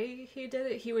understand why he did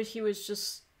it. He was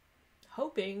just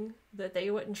hoping that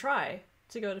they wouldn't try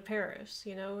to go to Paris.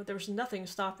 There was nothing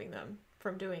stopping them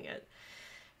from doing it.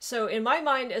 So in my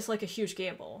mind, it's like a huge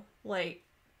gamble. Like,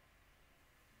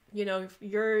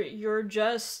 you're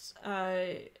just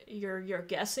you're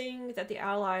guessing that the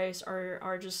Allies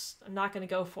are just not going to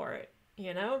go for it,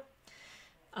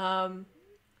 and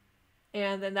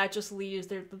then that just leaves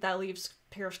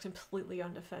Paris completely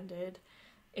undefended.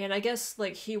 And I guess,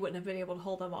 like, he wouldn't have been able to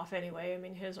hold them off anyway. I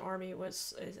mean, his army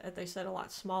was, as they said, a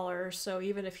lot smaller. So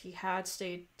even if he had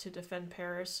stayed to defend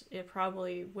Paris, it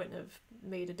probably wouldn't have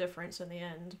made a difference in the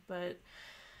end. But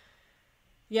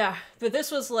yeah, but this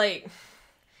was like,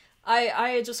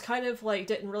 I just kind of like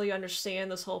didn't really understand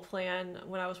this whole plan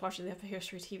when I was watching the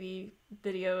History TV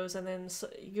videos, and then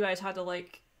you guys had to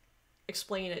like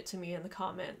explain it to me in the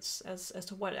comments as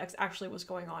to what actually was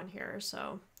going on here.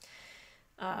 So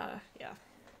yeah.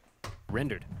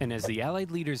 Rendered, and as the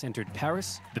Allied leaders entered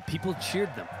Paris, the people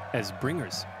cheered them as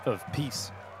bringers of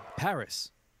peace.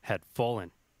 Paris had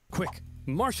fallen. Quick,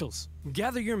 marshals,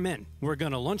 gather your men. We're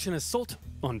gonna launch an assault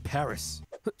on Paris.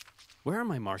 Where are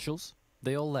my marshals?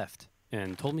 They all left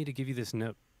and told me to give you this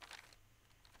note.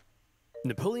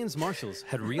 Napoleon's marshals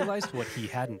had realized what he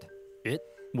hadn't. It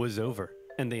was over,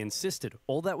 and they insisted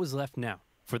all that was left now,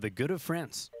 for the good of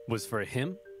France, was for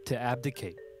him to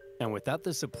abdicate. And without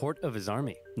the support of his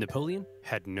army, Napoleon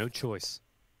had no choice.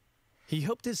 He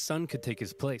hoped his son could take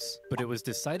his place, but it was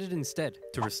decided instead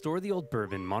to restore the old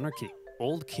Bourbon monarchy.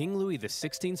 Old King Louis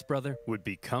XVI's brother would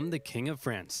become the King of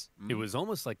France. It was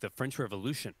almost like the French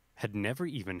Revolution had never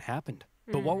even happened.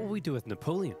 But what will we do with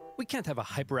Napoleon? We can't have a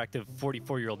hyperactive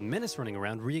 44-year-old menace running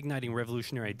around reigniting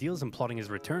revolutionary ideals and plotting his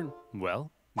return.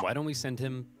 Well, why don't we send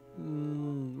him,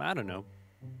 I don't know,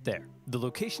 there. The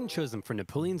location chosen for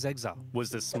Napoleon's exile was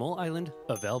the small island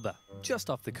of Elba, just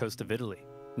off the coast of Italy.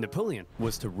 Napoleon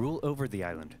was to rule over the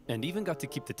island, and even got to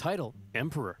keep the title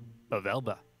Emperor of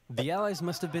Elba. The Allies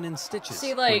must have been in stitches.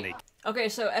 See, like, okay,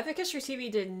 so Epic History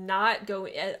TV did not go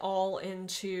at all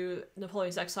into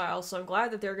Napoleon's exile, so I'm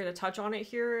glad that they're going to touch on it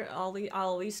here. I'll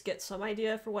at least get some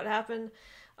idea for what happened.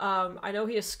 I know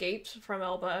he escaped from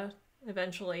Elba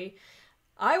eventually.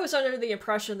 I was under the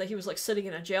impression that he was like sitting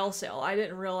in a jail cell. I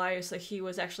didn't realize that he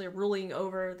was actually ruling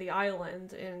over the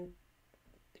island and,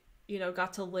 you know,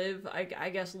 got to live, I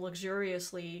guess,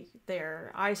 luxuriously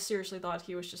there. I seriously thought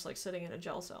he was just like sitting in a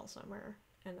jail cell somewhere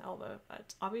in Elba,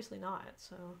 but obviously not,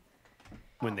 so.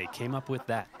 When they came up with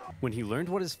that, when he learned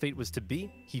what his fate was to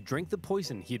be, he drank the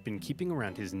poison he had been keeping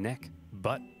around his neck.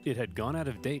 But it had gone out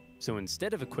of date, so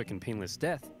instead of a quick and painless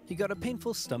death, he got a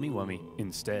painful stummy-wummy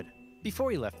instead. Before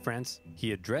he left France,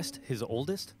 he addressed his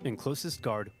oldest and closest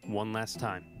guard one last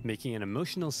time, making an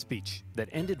emotional speech that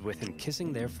ended with him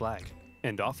kissing their flag.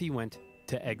 And off he went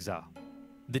to exile.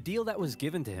 The deal that was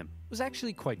given to him was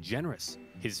actually quite generous.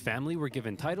 His family were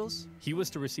given titles, he was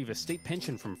to receive a state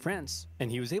pension from France,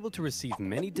 and he was able to receive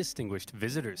many distinguished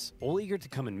visitors, all eager to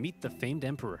come and meet the famed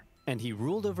emperor. And he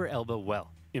ruled over Elba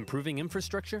well, improving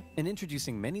infrastructure and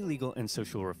introducing many legal and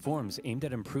social reforms aimed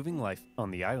at improving life on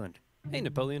the island. Hey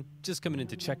Napoleon, just coming in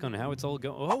to check on how it's all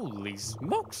going. Holy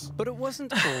smokes! But it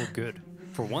wasn't all good.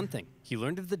 For one thing, he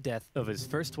learned of the death of his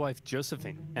first wife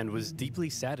Josephine and was deeply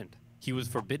saddened. He was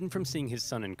forbidden from seeing his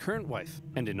son and current wife,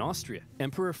 and in Austria,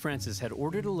 Emperor Francis had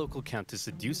ordered a local count to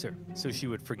seduce her so she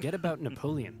would forget about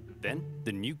Napoleon. Then,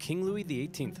 the new King Louis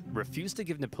XVIII refused to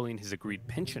give Napoleon his agreed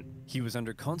pension. He was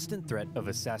under constant threat of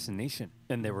assassination,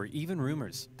 and there were even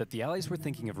rumors that the Allies were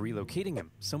thinking of relocating him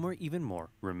somewhere even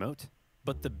more remote.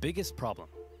 But the biggest problem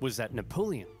was that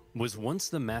Napoleon was once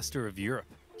the master of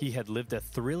Europe. He had lived a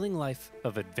thrilling life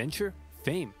of adventure,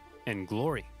 fame, and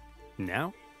glory.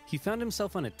 Now, he found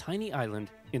himself on a tiny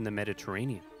island in the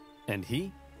Mediterranean, and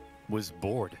he was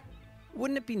bored.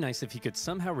 Wouldn't it be nice if he could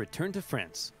somehow return to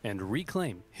France and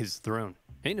reclaim his throne?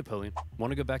 Hey Napoleon,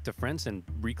 want to go back to France and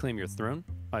reclaim your throne?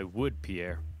 I would,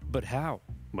 Pierre. But how?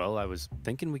 Well, I was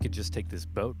thinking we could just take this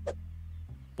boat.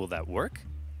 Will that work?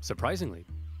 Surprisingly,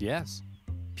 yes.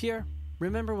 Pierre,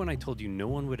 remember when I told you no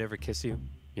one would ever kiss you?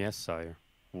 Yes, sire.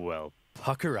 Well,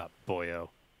 pucker up, boyo.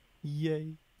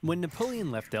 Yay. When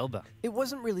Napoleon left Elba, it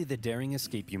wasn't really the daring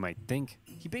escape you might think.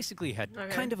 He basically had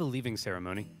kind of a leaving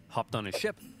ceremony, hopped on a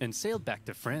ship, and sailed back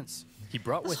to France. He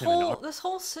brought with him this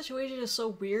whole situation is so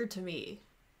weird to me.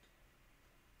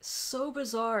 So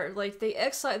bizarre. Like, they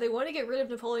want to get rid of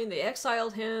Napoleon, they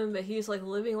exiled him, but he's like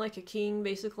living like a king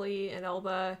basically in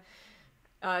Elba.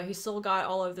 He still got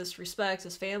all of this respect.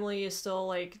 His family is still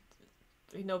like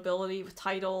nobility with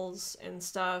titles and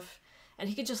stuff, and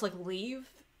he could just like leave.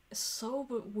 It's so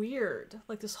weird.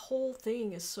 Like, this whole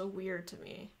thing is so weird to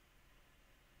me.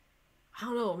 I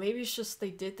don't know, maybe it's just they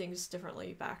did things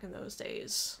differently back in those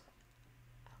days.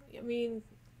 I mean,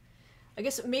 I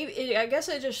guess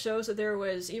it just shows that there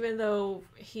was, even though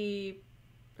he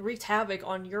wreaked havoc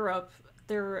on Europe,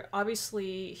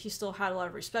 he still had a lot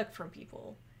of respect from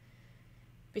people.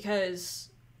 Because,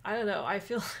 I don't know, I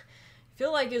feel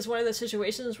like it's one of those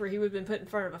situations where he would have been put in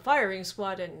front of a firing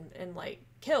squad and like,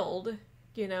 killed,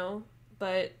 you know?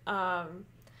 But, I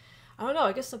I don't know,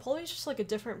 I guess Napoleon's just like a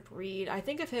different breed. I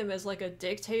think of him as like a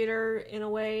dictator in a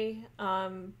way,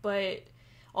 but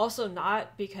also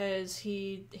not, because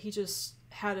he just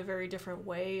had a very different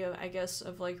way of, I guess,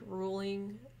 of like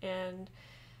ruling, and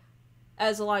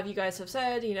as a lot of you guys have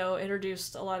said, you know,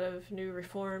 introduced a lot of new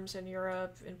reforms in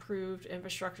Europe, improved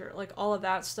infrastructure, like all of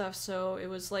that stuff. So it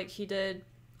was like he did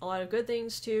a lot of good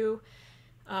things too.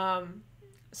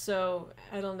 So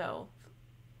I don't know.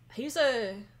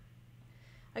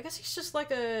 I guess he's just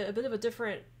like a bit of a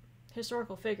different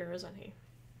historical figure, isn't he?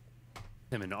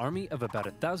 Him an army of about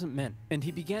 1,000 men, and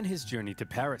he began his journey to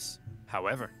Paris.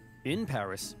 However, in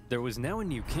Paris, there was now a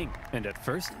new king, and at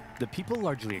first, the people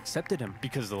largely accepted him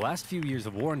because the last few years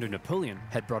of war under Napoleon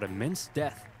had brought immense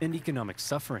death and economic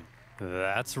suffering.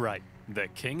 That's right, the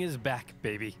king is back,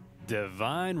 baby.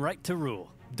 Divine right to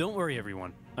rule. Don't worry,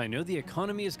 everyone. I know the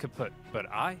economy is kaput, but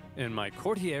I and my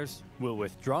courtiers will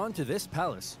withdraw into this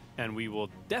palace, and we will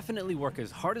definitely work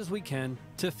as hard as we can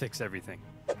to fix everything.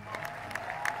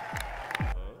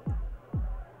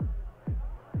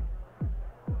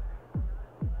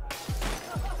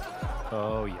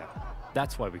 Oh yeah,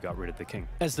 that's why we got rid of the king.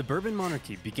 As the Bourbon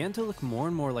monarchy began to look more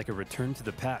and more like a return to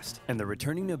the past, and the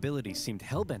returning nobility seemed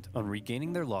hellbent on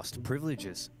regaining their lost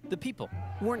privileges, the people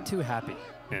weren't too happy.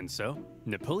 And so,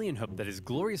 Napoleon hoped that his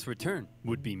glorious return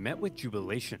would be met with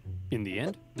jubilation. In the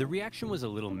end, the reaction was a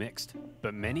little mixed,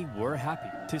 but many were happy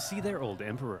to see their old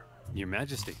emperor. Your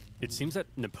Majesty, it seems that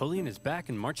Napoleon is back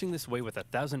and marching this way with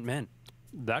 1,000 men.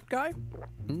 That guy?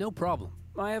 No problem.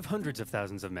 I have hundreds of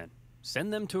thousands of men.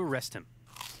 Send them to arrest him.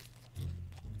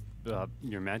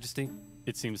 Your Majesty,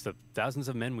 it seems the thousands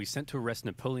of men we sent to arrest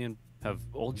Napoleon have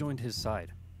all joined his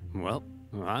side. Well,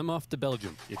 I'm off to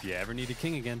Belgium. If you ever need a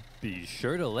king again, be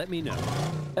sure to let me know.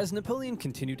 As Napoleon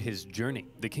continued his journey,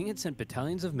 the king had sent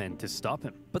battalions of men to stop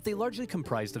him, but they largely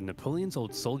comprised of Napoleon's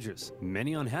old soldiers,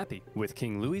 many unhappy with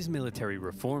King Louis's military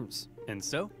reforms. And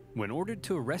so, when ordered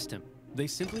to arrest him, they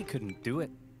simply couldn't do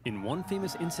it. In one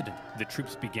famous incident, the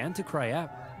troops began to cry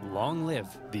out, "Long live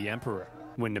the Emperor."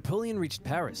 When Napoleon reached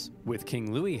Paris, with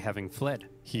King Louis having fled,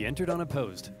 he entered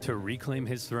unopposed to reclaim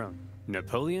his throne.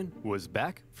 Napoleon was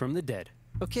back from the dead.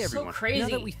 Okay, everyone, so crazy. Now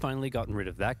that we've finally gotten rid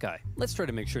of that guy, let's try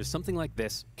to make sure something like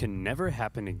this can never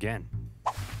happen again.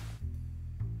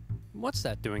 What's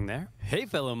that doing there? Hey,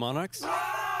 fellow monarchs.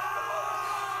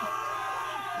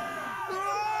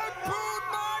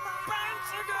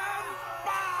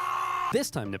 This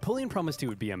time, Napoleon promised he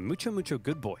would be a mucho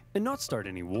good boy and not start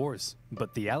any wars.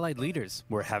 But the Allied leaders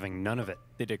were having none of it.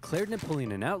 They declared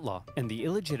Napoleon an outlaw and the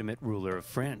illegitimate ruler of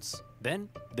France. Then,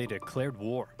 they declared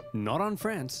war. Not on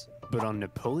France, but on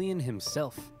Napoleon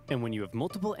himself. And when you have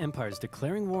multiple empires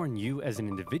declaring war on you as an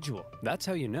individual, that's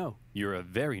how you know you're a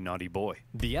very naughty boy.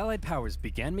 The Allied powers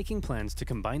began making plans to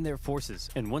combine their forces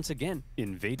and once again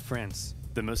invade France.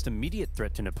 The most immediate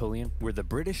threat to Napoleon were the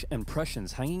British and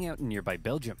Prussians hanging out in nearby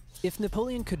Belgium. If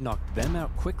Napoleon could knock them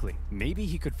out quickly, maybe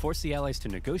he could force the Allies to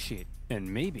negotiate, and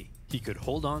maybe he could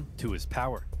hold on to his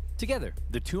power. Together,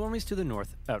 the two armies to the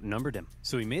north outnumbered him,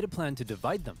 so he made a plan to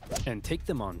divide them and take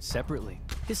them on separately.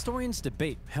 Historians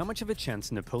debate how much of a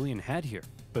chance Napoleon had here,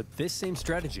 but this same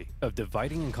strategy of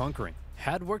dividing and conquering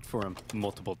had worked for him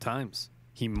multiple times.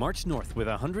 He marched north with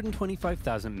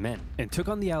 125,000 men and took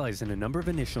on the Allies in a number of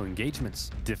initial engagements,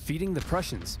 defeating the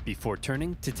Prussians before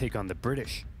turning to take on the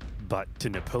British. But to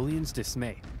Napoleon's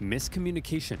dismay,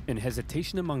 miscommunication and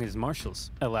hesitation among his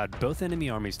marshals allowed both enemy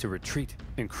armies to retreat,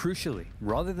 and crucially,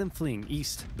 rather than fleeing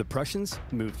east, the Prussians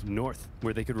moved north,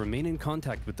 where they could remain in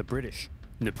contact with the British.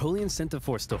 Napoleon sent a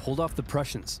force to hold off the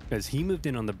Prussians as he moved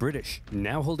in on the British,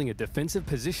 now holding a defensive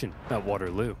position at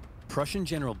Waterloo. Prussian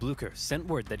General Blücher sent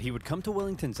word that he would come to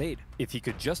Wellington's aid if he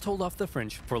could just hold off the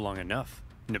French for long enough.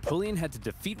 Napoleon had to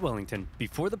defeat Wellington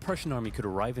before the Prussian army could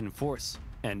arrive in force,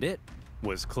 and it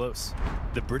was close.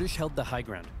 The British held the high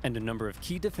ground and a number of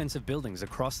key defensive buildings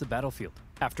across the battlefield.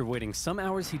 After waiting some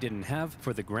hours he didn't have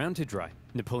for the ground to dry,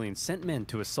 Napoleon sent men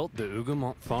to assault the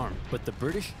Hougoumont farm, but the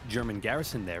British-German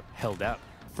garrison there held out.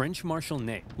 French Marshal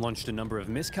Ney launched a number of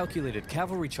miscalculated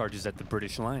cavalry charges at the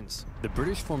British lines. The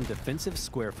British formed defensive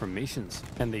square formations,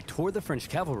 and they tore the French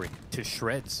cavalry to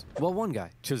shreds, while one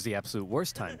guy chose the absolute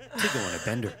worst time to go on a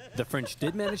bender. The French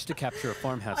did manage to capture a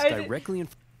farmhouse directly in...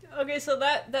 Okay, so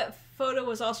that photo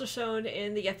was also shown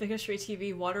in the Epic History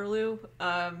TV Waterloo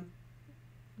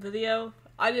video.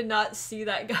 I did not see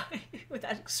that guy with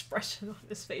that expression on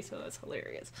his face. Oh, that's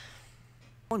hilarious.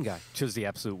 One guy chose the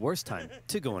absolute worst time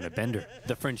to go on a bender.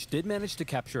 The French did manage to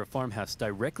capture a farmhouse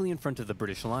directly in front of the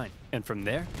British line, and from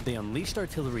there, they unleashed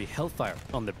artillery hellfire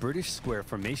on the British square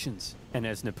formations. And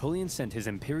as Napoleon sent his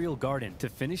Imperial Guard in to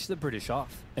finish the British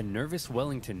off, a nervous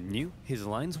Wellington knew his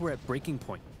lines were at breaking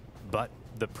point. But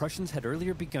the Prussians had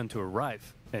earlier begun to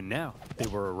arrive, and now they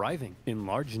were arriving in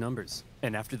large numbers.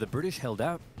 And after the British held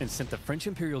out and sent the French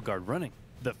Imperial Guard running,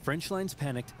 the French lines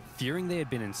panicked, fearing they had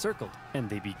been encircled, and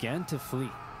they began to flee.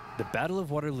 The Battle of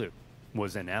Waterloo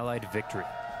was an Allied victory.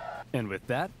 And with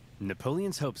that,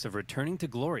 Napoleon's hopes of returning to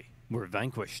glory were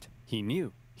vanquished. He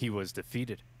knew he was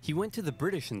defeated. He went to the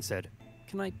British and said,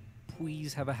 "Can I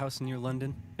please have a house near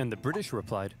London?" And the British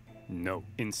replied, "No."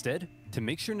 Instead, to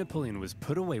make sure Napoleon was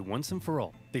put away once and for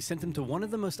all, they sent him to one of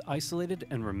the most isolated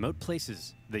and remote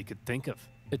places they could think of.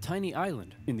 A tiny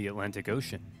island in the Atlantic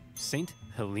Ocean, St.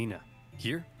 Helena.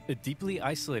 Here, a deeply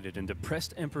isolated and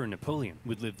depressed Emperor Napoleon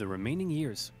would live the remaining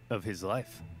years of his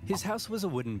life. His house was a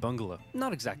wooden bungalow,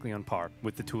 not exactly on par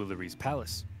with the Tuileries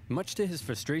Palace. Much to his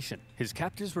frustration, his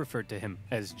captors referred to him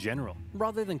as General,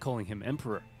 rather than calling him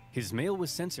Emperor. His mail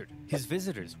was censored, his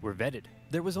visitors were vetted.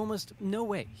 There was almost no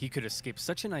way he could escape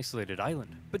such an isolated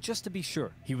island. But just to be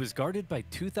sure, he was guarded by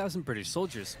 2,000 British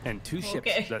soldiers and 2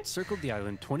 ships that circled the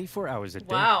island 24 hours a day.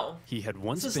 Wow. He had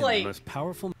once been like the most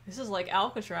powerful This is like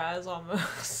Alcatraz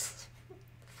almost.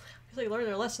 They learned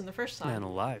their lesson the first time. man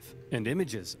alive. And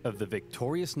images of the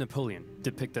victorious Napoleon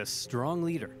depict a strong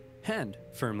leader, hand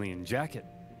firmly in jacket.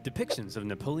 Depictions of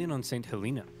Napoleon on St.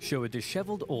 Helena show a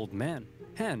disheveled old man,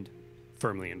 hand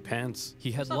firmly in pants.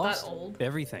 He had lost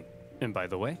everything. And by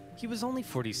the way, he was only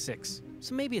 46.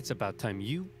 So maybe it's about time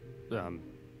you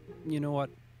know what?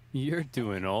 You're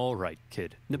doing all right,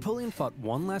 kid. Napoleon fought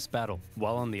one last battle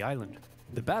while on the island.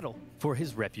 The battle for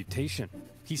his reputation.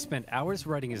 He spent hours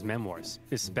writing his memoirs,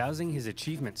 espousing his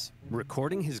achievements,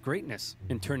 recording his greatness,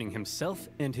 and turning himself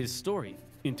and his story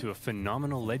into a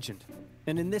phenomenal legend.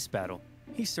 And in this battle,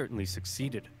 he certainly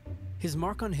succeeded. His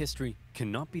mark on history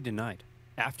cannot be denied.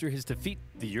 After his defeat,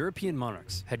 the European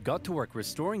monarchs had got to work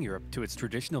restoring Europe to its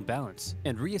traditional balance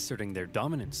and reasserting their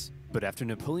dominance. But after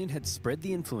Napoleon had spread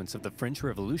the influence of the French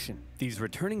Revolution, these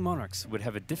returning monarchs would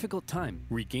have a difficult time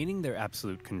regaining their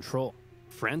absolute control.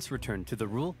 France returned to the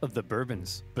rule of the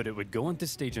Bourbons, but it would go on to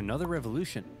stage another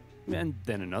revolution, and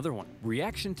then another one.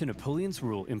 Reaction to Napoleon's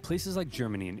rule in places like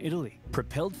Germany and Italy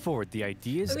propelled forward the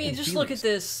ideas and just feelings. look at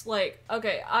this, like,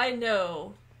 okay, I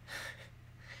know.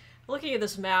 Looking at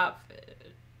this map,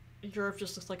 Europe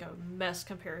just looks like a mess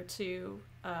compared to,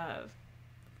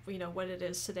 what it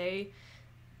is today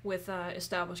with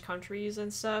established countries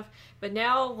and stuff. But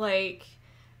now, like,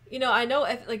 I know,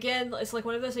 again, it's like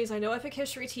one of those things, I know Epic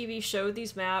History TV showed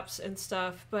these maps and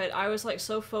stuff, but I was, like,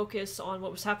 so focused on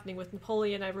what was happening with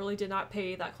Napoleon, I really did not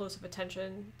pay that close of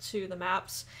attention to the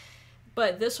maps.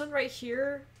 But this one right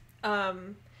here,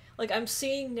 like, I'm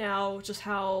seeing now just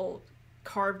how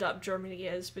carved up Germany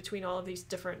is between all of these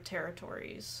different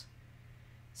territories.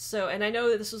 So, and I know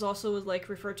that this was also, like,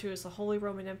 referred to as the Holy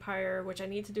Roman Empire, which I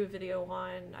need to do a video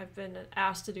on. I've been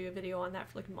asked to do a video on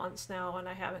that for, like, months now, and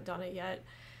I haven't done it yet.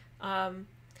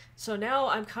 So now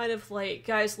I'm kind of like,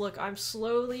 guys, look, I'm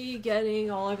slowly getting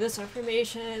all of this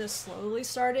information. It's slowly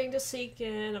starting to sink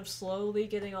in. I'm slowly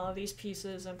getting all of these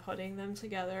pieces and putting them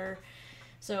together.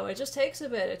 So it just takes a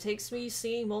bit. It takes me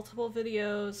seeing multiple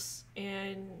videos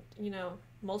and,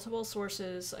 multiple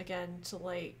sources, again, to,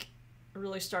 like,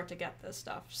 really start to get this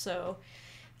stuff. So,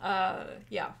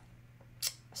 yeah.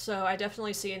 So I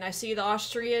definitely see, and I see the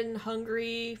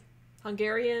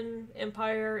Hungarian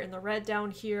Empire in the red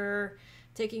down here,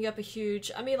 taking up a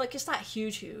huge, it's not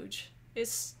huge.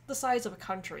 It's the size of a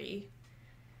country.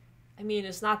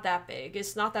 It's not that big.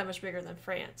 It's not that much bigger than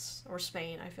France or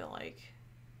Spain, I feel like.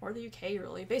 Or the UK,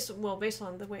 really. Based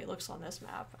on the way it looks on this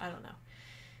map. I don't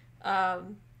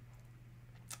know.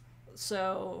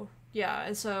 So, yeah,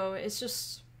 and so it's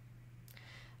just,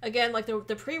 again, like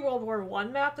the pre-World War I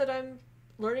map that I'm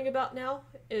learning about now,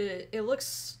 it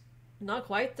looks not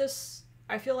quite this.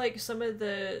 I feel like some of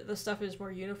the stuff is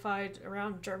more unified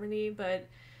around Germany, but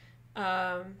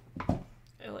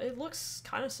it looks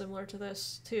kind of similar to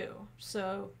this too.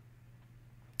 So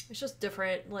it's just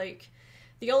different. Like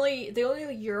the only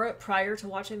Europe prior to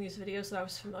watching these videos that I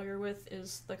was familiar with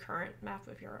is the current map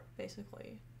of Europe,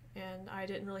 basically, and I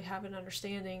didn't really have an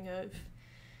understanding of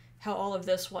how all of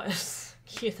this was,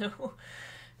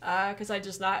 because I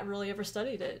just not really ever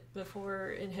studied it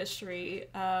before in history.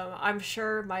 I'm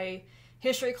sure my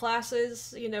history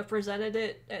classes, presented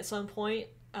it at some point,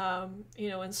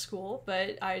 in school,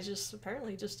 but I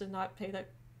apparently did not pay that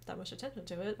much attention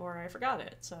to it, or I forgot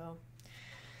it, so.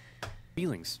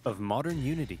 feelings of modern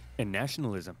unity and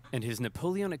nationalism, and his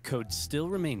Napoleonic Code still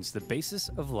remains the basis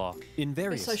of law in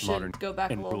various modern go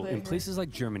back and rule in places like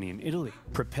Germany and Italy,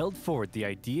 propelled forward the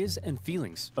ideas and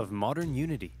feelings of modern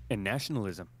unity and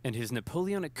nationalism, and his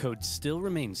Napoleonic Code still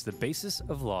remains the basis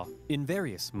of law in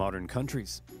various modern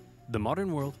countries. The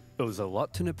modern world owes a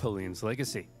lot to Napoleon's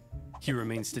legacy. He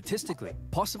remains statistically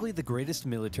possibly the greatest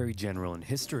military general in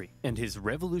history, and his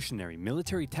revolutionary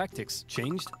military tactics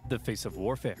changed the face of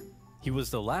warfare. He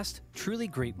was the last truly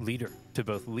great leader to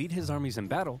both lead his armies in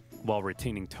battle while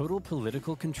retaining total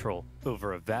political control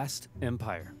over a vast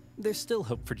empire. There's still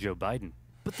hope for Joe Biden,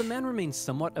 but the man remains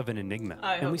somewhat of an enigma,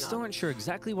 and we still aren't sure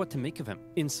exactly what to make of him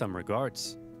in some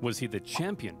regards. Was he the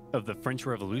champion of the French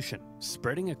Revolution,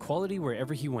 spreading equality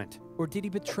wherever he went, or did he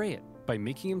betray it by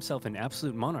making himself an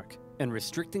absolute monarch and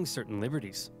restricting certain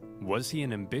liberties? Was he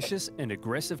an ambitious and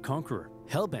aggressive conqueror,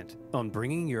 hell-bent on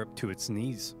bringing Europe to its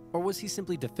knees? Or was he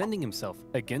simply defending himself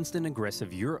against an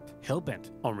aggressive Europe, hell-bent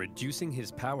on reducing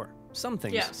his power? Some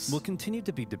things will continue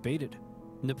to be debated.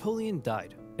 Napoleon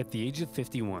died at the age of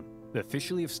 51,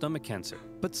 officially of stomach cancer,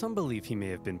 but some believe he may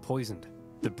have been poisoned.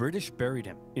 The British buried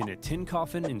him in a tin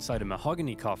coffin inside a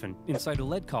mahogany coffin, inside a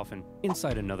lead coffin,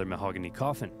 inside another mahogany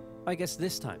coffin. I guess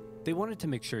this time, they wanted to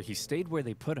make sure he stayed where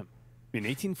they put him. In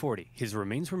 1840, his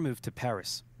remains were moved to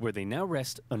Paris, where they now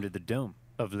rest under the dome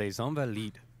of Les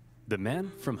Invalides. The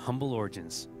man from humble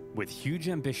origins, with huge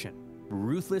ambition,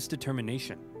 ruthless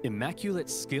determination, immaculate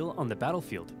skill on the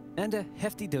battlefield, and a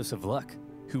hefty dose of luck,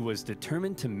 who was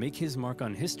determined to make his mark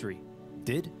on history,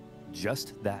 did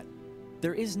just that.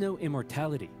 There is no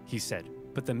immortality, he said,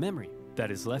 but the memory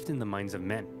that is left in the minds of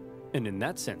men. And in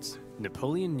that sense,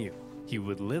 Napoleon knew he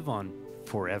would live on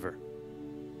forever.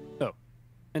 Oh,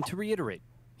 and to reiterate,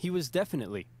 he was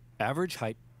definitely average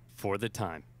height for the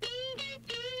time.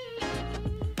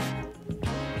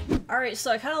 Alright, so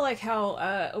I kind of like how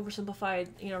Oversimplified,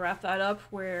 wrapped that up,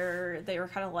 where they were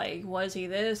kind of like, was he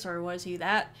this or was he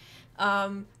that?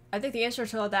 I think the answer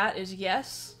to that is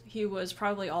yes. He was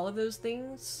probably all of those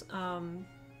things.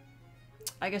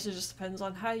 I guess it just depends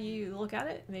on how you look at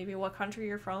it. Maybe what country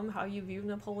you're from, how you view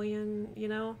Napoleon,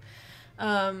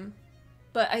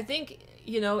 But I think,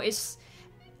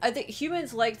 I think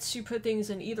humans like to put things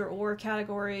in either or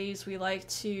categories. We like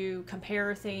to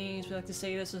compare things. We like to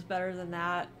say this is better than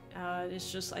that. It's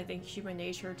just, I think, human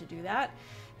nature to do that.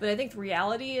 But I think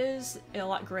reality is a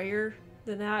lot grayer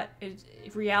than that.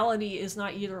 Reality is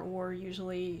not either or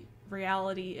usually.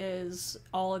 Reality is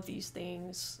all of these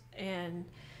things, and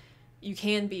you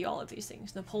can be all of these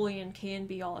things. Napoleon can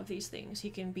be all of these things. He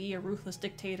can be a ruthless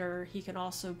dictator. He can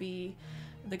also be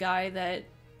the guy that,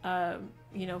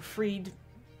 freed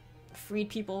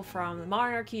people from the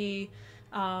monarchy.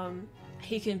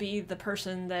 He can be the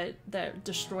person that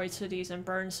destroyed cities and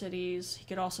burned cities. He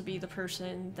could also be the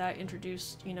person that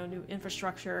introduced, new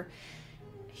infrastructure.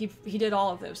 He did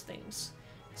all of those things.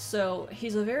 So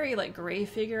he's a very gray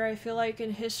figure, I feel like,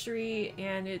 in history,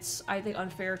 and it's, I think,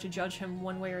 unfair to judge him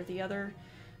one way or the other.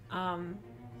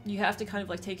 You have to kind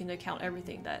of take into account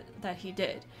everything that he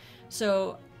did.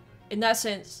 So in that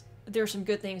sense, there are some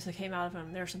good things that came out of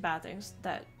him. There are some bad things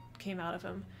that came out of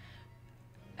him,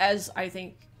 as I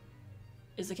think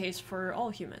is the case for all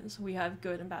humans. We have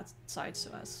good and bad sides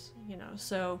to us,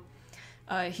 so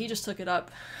he just took it up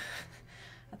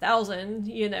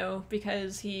 1,000,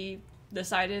 because he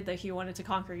decided that he wanted to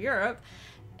conquer Europe,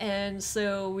 and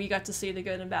so we got to see the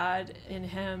good and bad in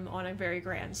him on a very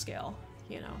grand scale,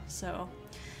 so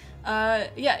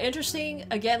yeah, interesting.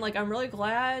 Again, I'm really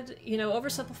glad,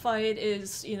 Oversimplified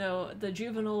is, the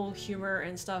juvenile humor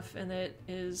and stuff, and it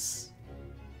is,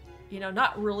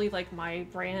 not really my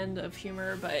brand of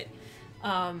humor, but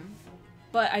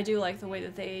I do like the way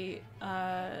that they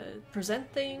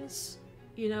present things,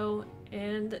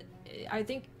 and I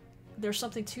think there's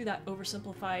something to that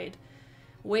oversimplified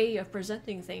way of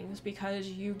presenting things, because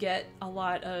you get a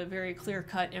lot of very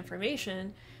clear-cut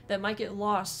information that might get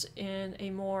lost in a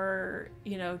more,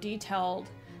 detailed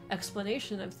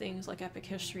explanation of things like Epic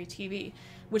History TV,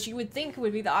 which you would think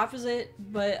would be the opposite,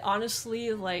 but honestly,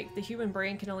 the human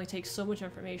brain can only take so much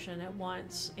information at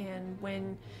once, and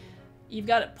when you've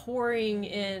got it pouring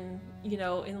in,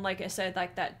 in, like I said,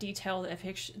 that detail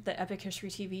that Epic History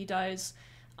TV does,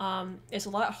 it's a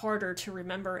lot harder to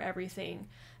remember everything.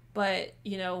 But,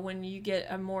 when you get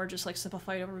a more just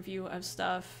simplified overview of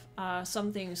stuff,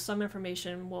 some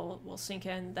information will sink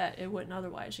in that it wouldn't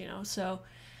otherwise, So,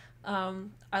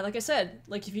 like I said,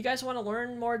 if you guys want to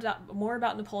learn more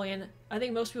about Napoleon, I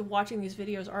think most people watching these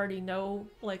videos already know,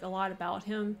 a lot about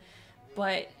him.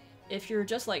 But if you're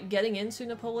just, getting into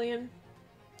Napoleon,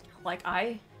 like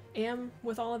I am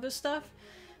with all of this stuff,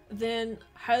 then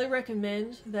highly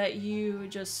recommend that you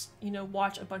just, you know,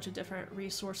 watch a bunch of different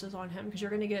resources on him, because you're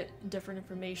going to get different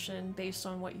information based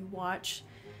on what you watch.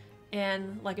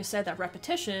 And like I said, that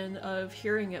repetition of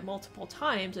hearing it multiple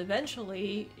times,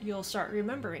 eventually you'll start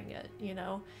remembering it, you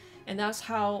know, and that's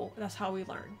how we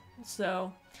learn.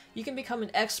 So you can become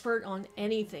an expert on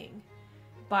anything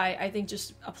by, I think,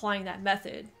 just applying that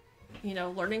method, you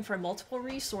know, learning from multiple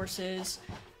resources,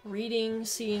 reading,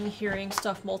 seeing, hearing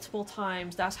stuff multiple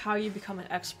times. That's how you become an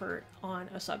expert on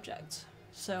a subject.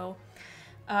 So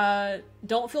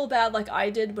don't feel bad like I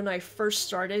did when I first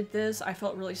started this. I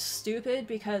felt really stupid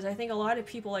because I think a lot of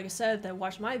people, like I said, that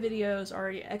watch my videos are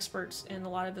already experts in a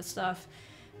lot of this stuff.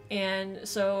 And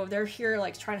so they're here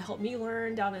like trying to help me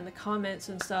learn down in the comments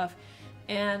and stuff.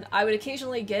 And I would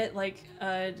occasionally get like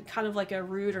kind of like a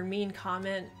rude or mean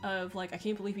comment of like, I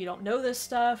can't believe you don't know this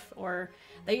stuff, or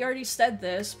they already said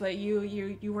this, but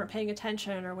you weren't paying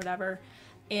attention or whatever.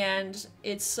 And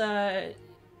it's,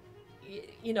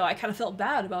 you know, I kind of felt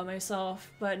bad about myself,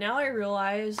 but now I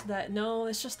realize that no,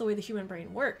 it's just the way the human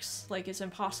brain works. Like, it's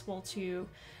impossible to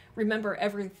remember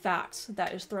every fact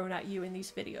that is thrown at you in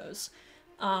these videos.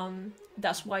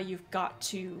 That's why you've got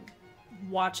to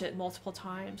watch it multiple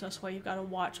times. That's why you've got to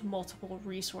watch multiple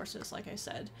resources, like I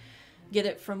said. Get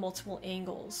it from multiple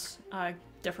angles,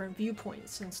 different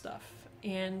viewpoints and stuff.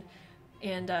 And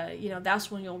you know,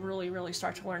 that's when you'll really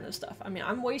start to learn this stuff. I mean,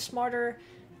 I'm way smarter.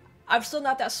 I'm still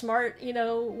not that smart, you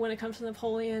know, when it comes to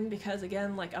Napoleon, because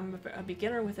again, like, I'm a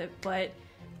beginner with it, but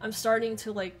I'm starting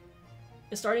to like,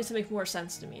 it's starting to make more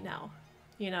sense to me now,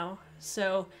 you know?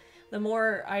 So the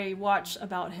more I watch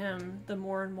about him, the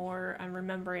more and more I'm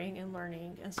remembering and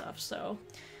learning and stuff. So,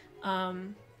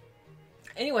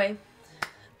 anyway,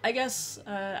 I guess,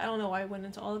 I don't know why I went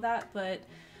into all of that, but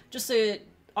just to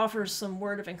offer some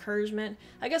word of encouragement,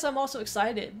 I guess I'm also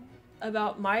excited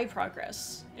about my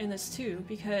progress in this too,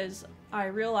 because I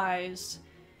realized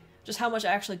just how much I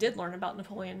actually did learn about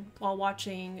Napoleon while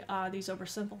watching these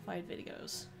oversimplified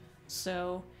videos.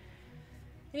 So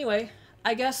anyway,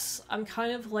 I guess I'm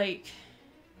kind of like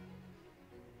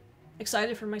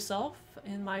excited for myself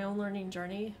in my own learning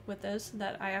journey with this,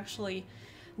 that I actually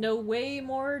know way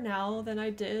more now than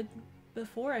I did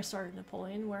before I started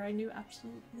Napoleon, where I knew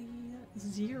absolutely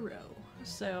zero.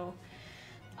 So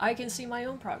I can see my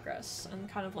own progress. I'm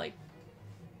kind of like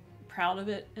proud of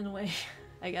it in a way,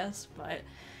 I guess. But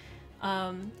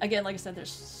again, like I said,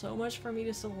 there's so much for me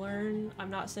to still learn. I'm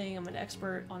not saying I'm an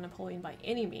expert on Napoleon by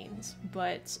any means,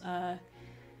 but I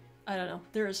don't know,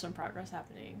 there is some progress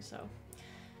happening. So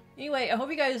anyway, I hope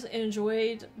you guys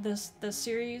enjoyed this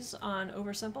series on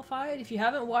Oversimplified. If you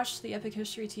haven't watched the Epic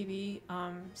History TV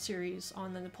series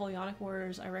on the Napoleonic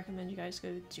Wars, I recommend you guys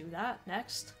go do that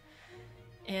next.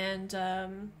 And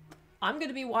I'm going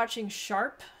to be watching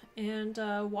Sharp and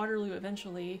Waterloo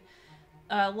eventually.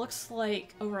 Looks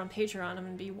like over on Patreon I'm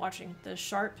going to be watching the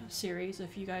Sharp series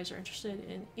if you guys are interested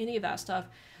in any of that stuff.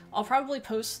 I'll probably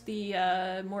post the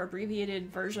more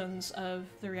abbreviated versions of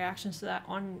the reactions to that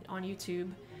on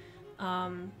YouTube.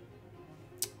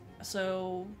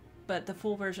 But the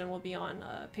full version will be on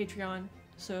Patreon.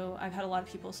 So I've had a lot of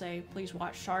people say, please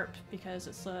watch Sharp, because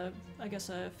it's I guess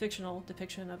a fictional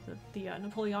depiction of the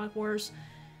Napoleonic Wars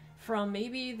from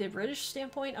maybe the British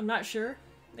standpoint. I'm not sure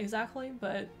exactly,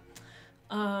 but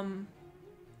I'll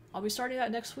be starting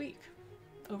that next week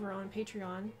over on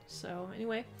Patreon. So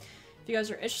anyway, if you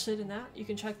guys are interested in that, you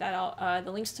can check that out.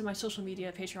 The links to my social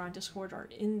media, Patreon, Discord are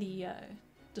in the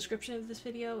description of this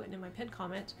video and in my pinned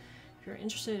comment if you're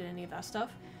interested in any of that stuff.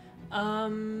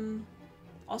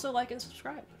 Also, like and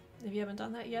subscribe if you haven't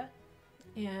done that yet.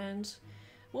 And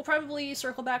we'll probably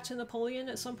circle back to Napoleon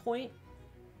at some point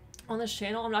on this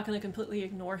channel. I'm not going to completely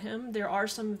ignore him. There are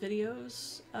some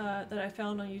videos that I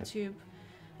found on YouTube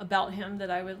about him that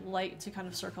I would like to kind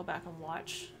of circle back and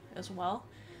watch as well.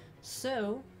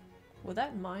 So, with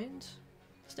that in mind,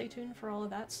 stay tuned for all of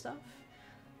that stuff.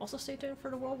 Also, stay tuned for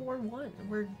the World War I,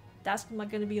 where that's going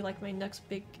to be like my next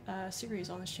big series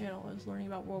on this channel, is learning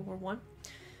about World War I.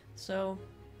 So,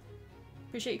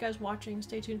 appreciate you guys watching.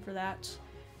 Stay tuned for that.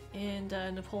 And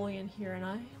Napoleon here and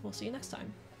I will see you next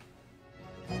time.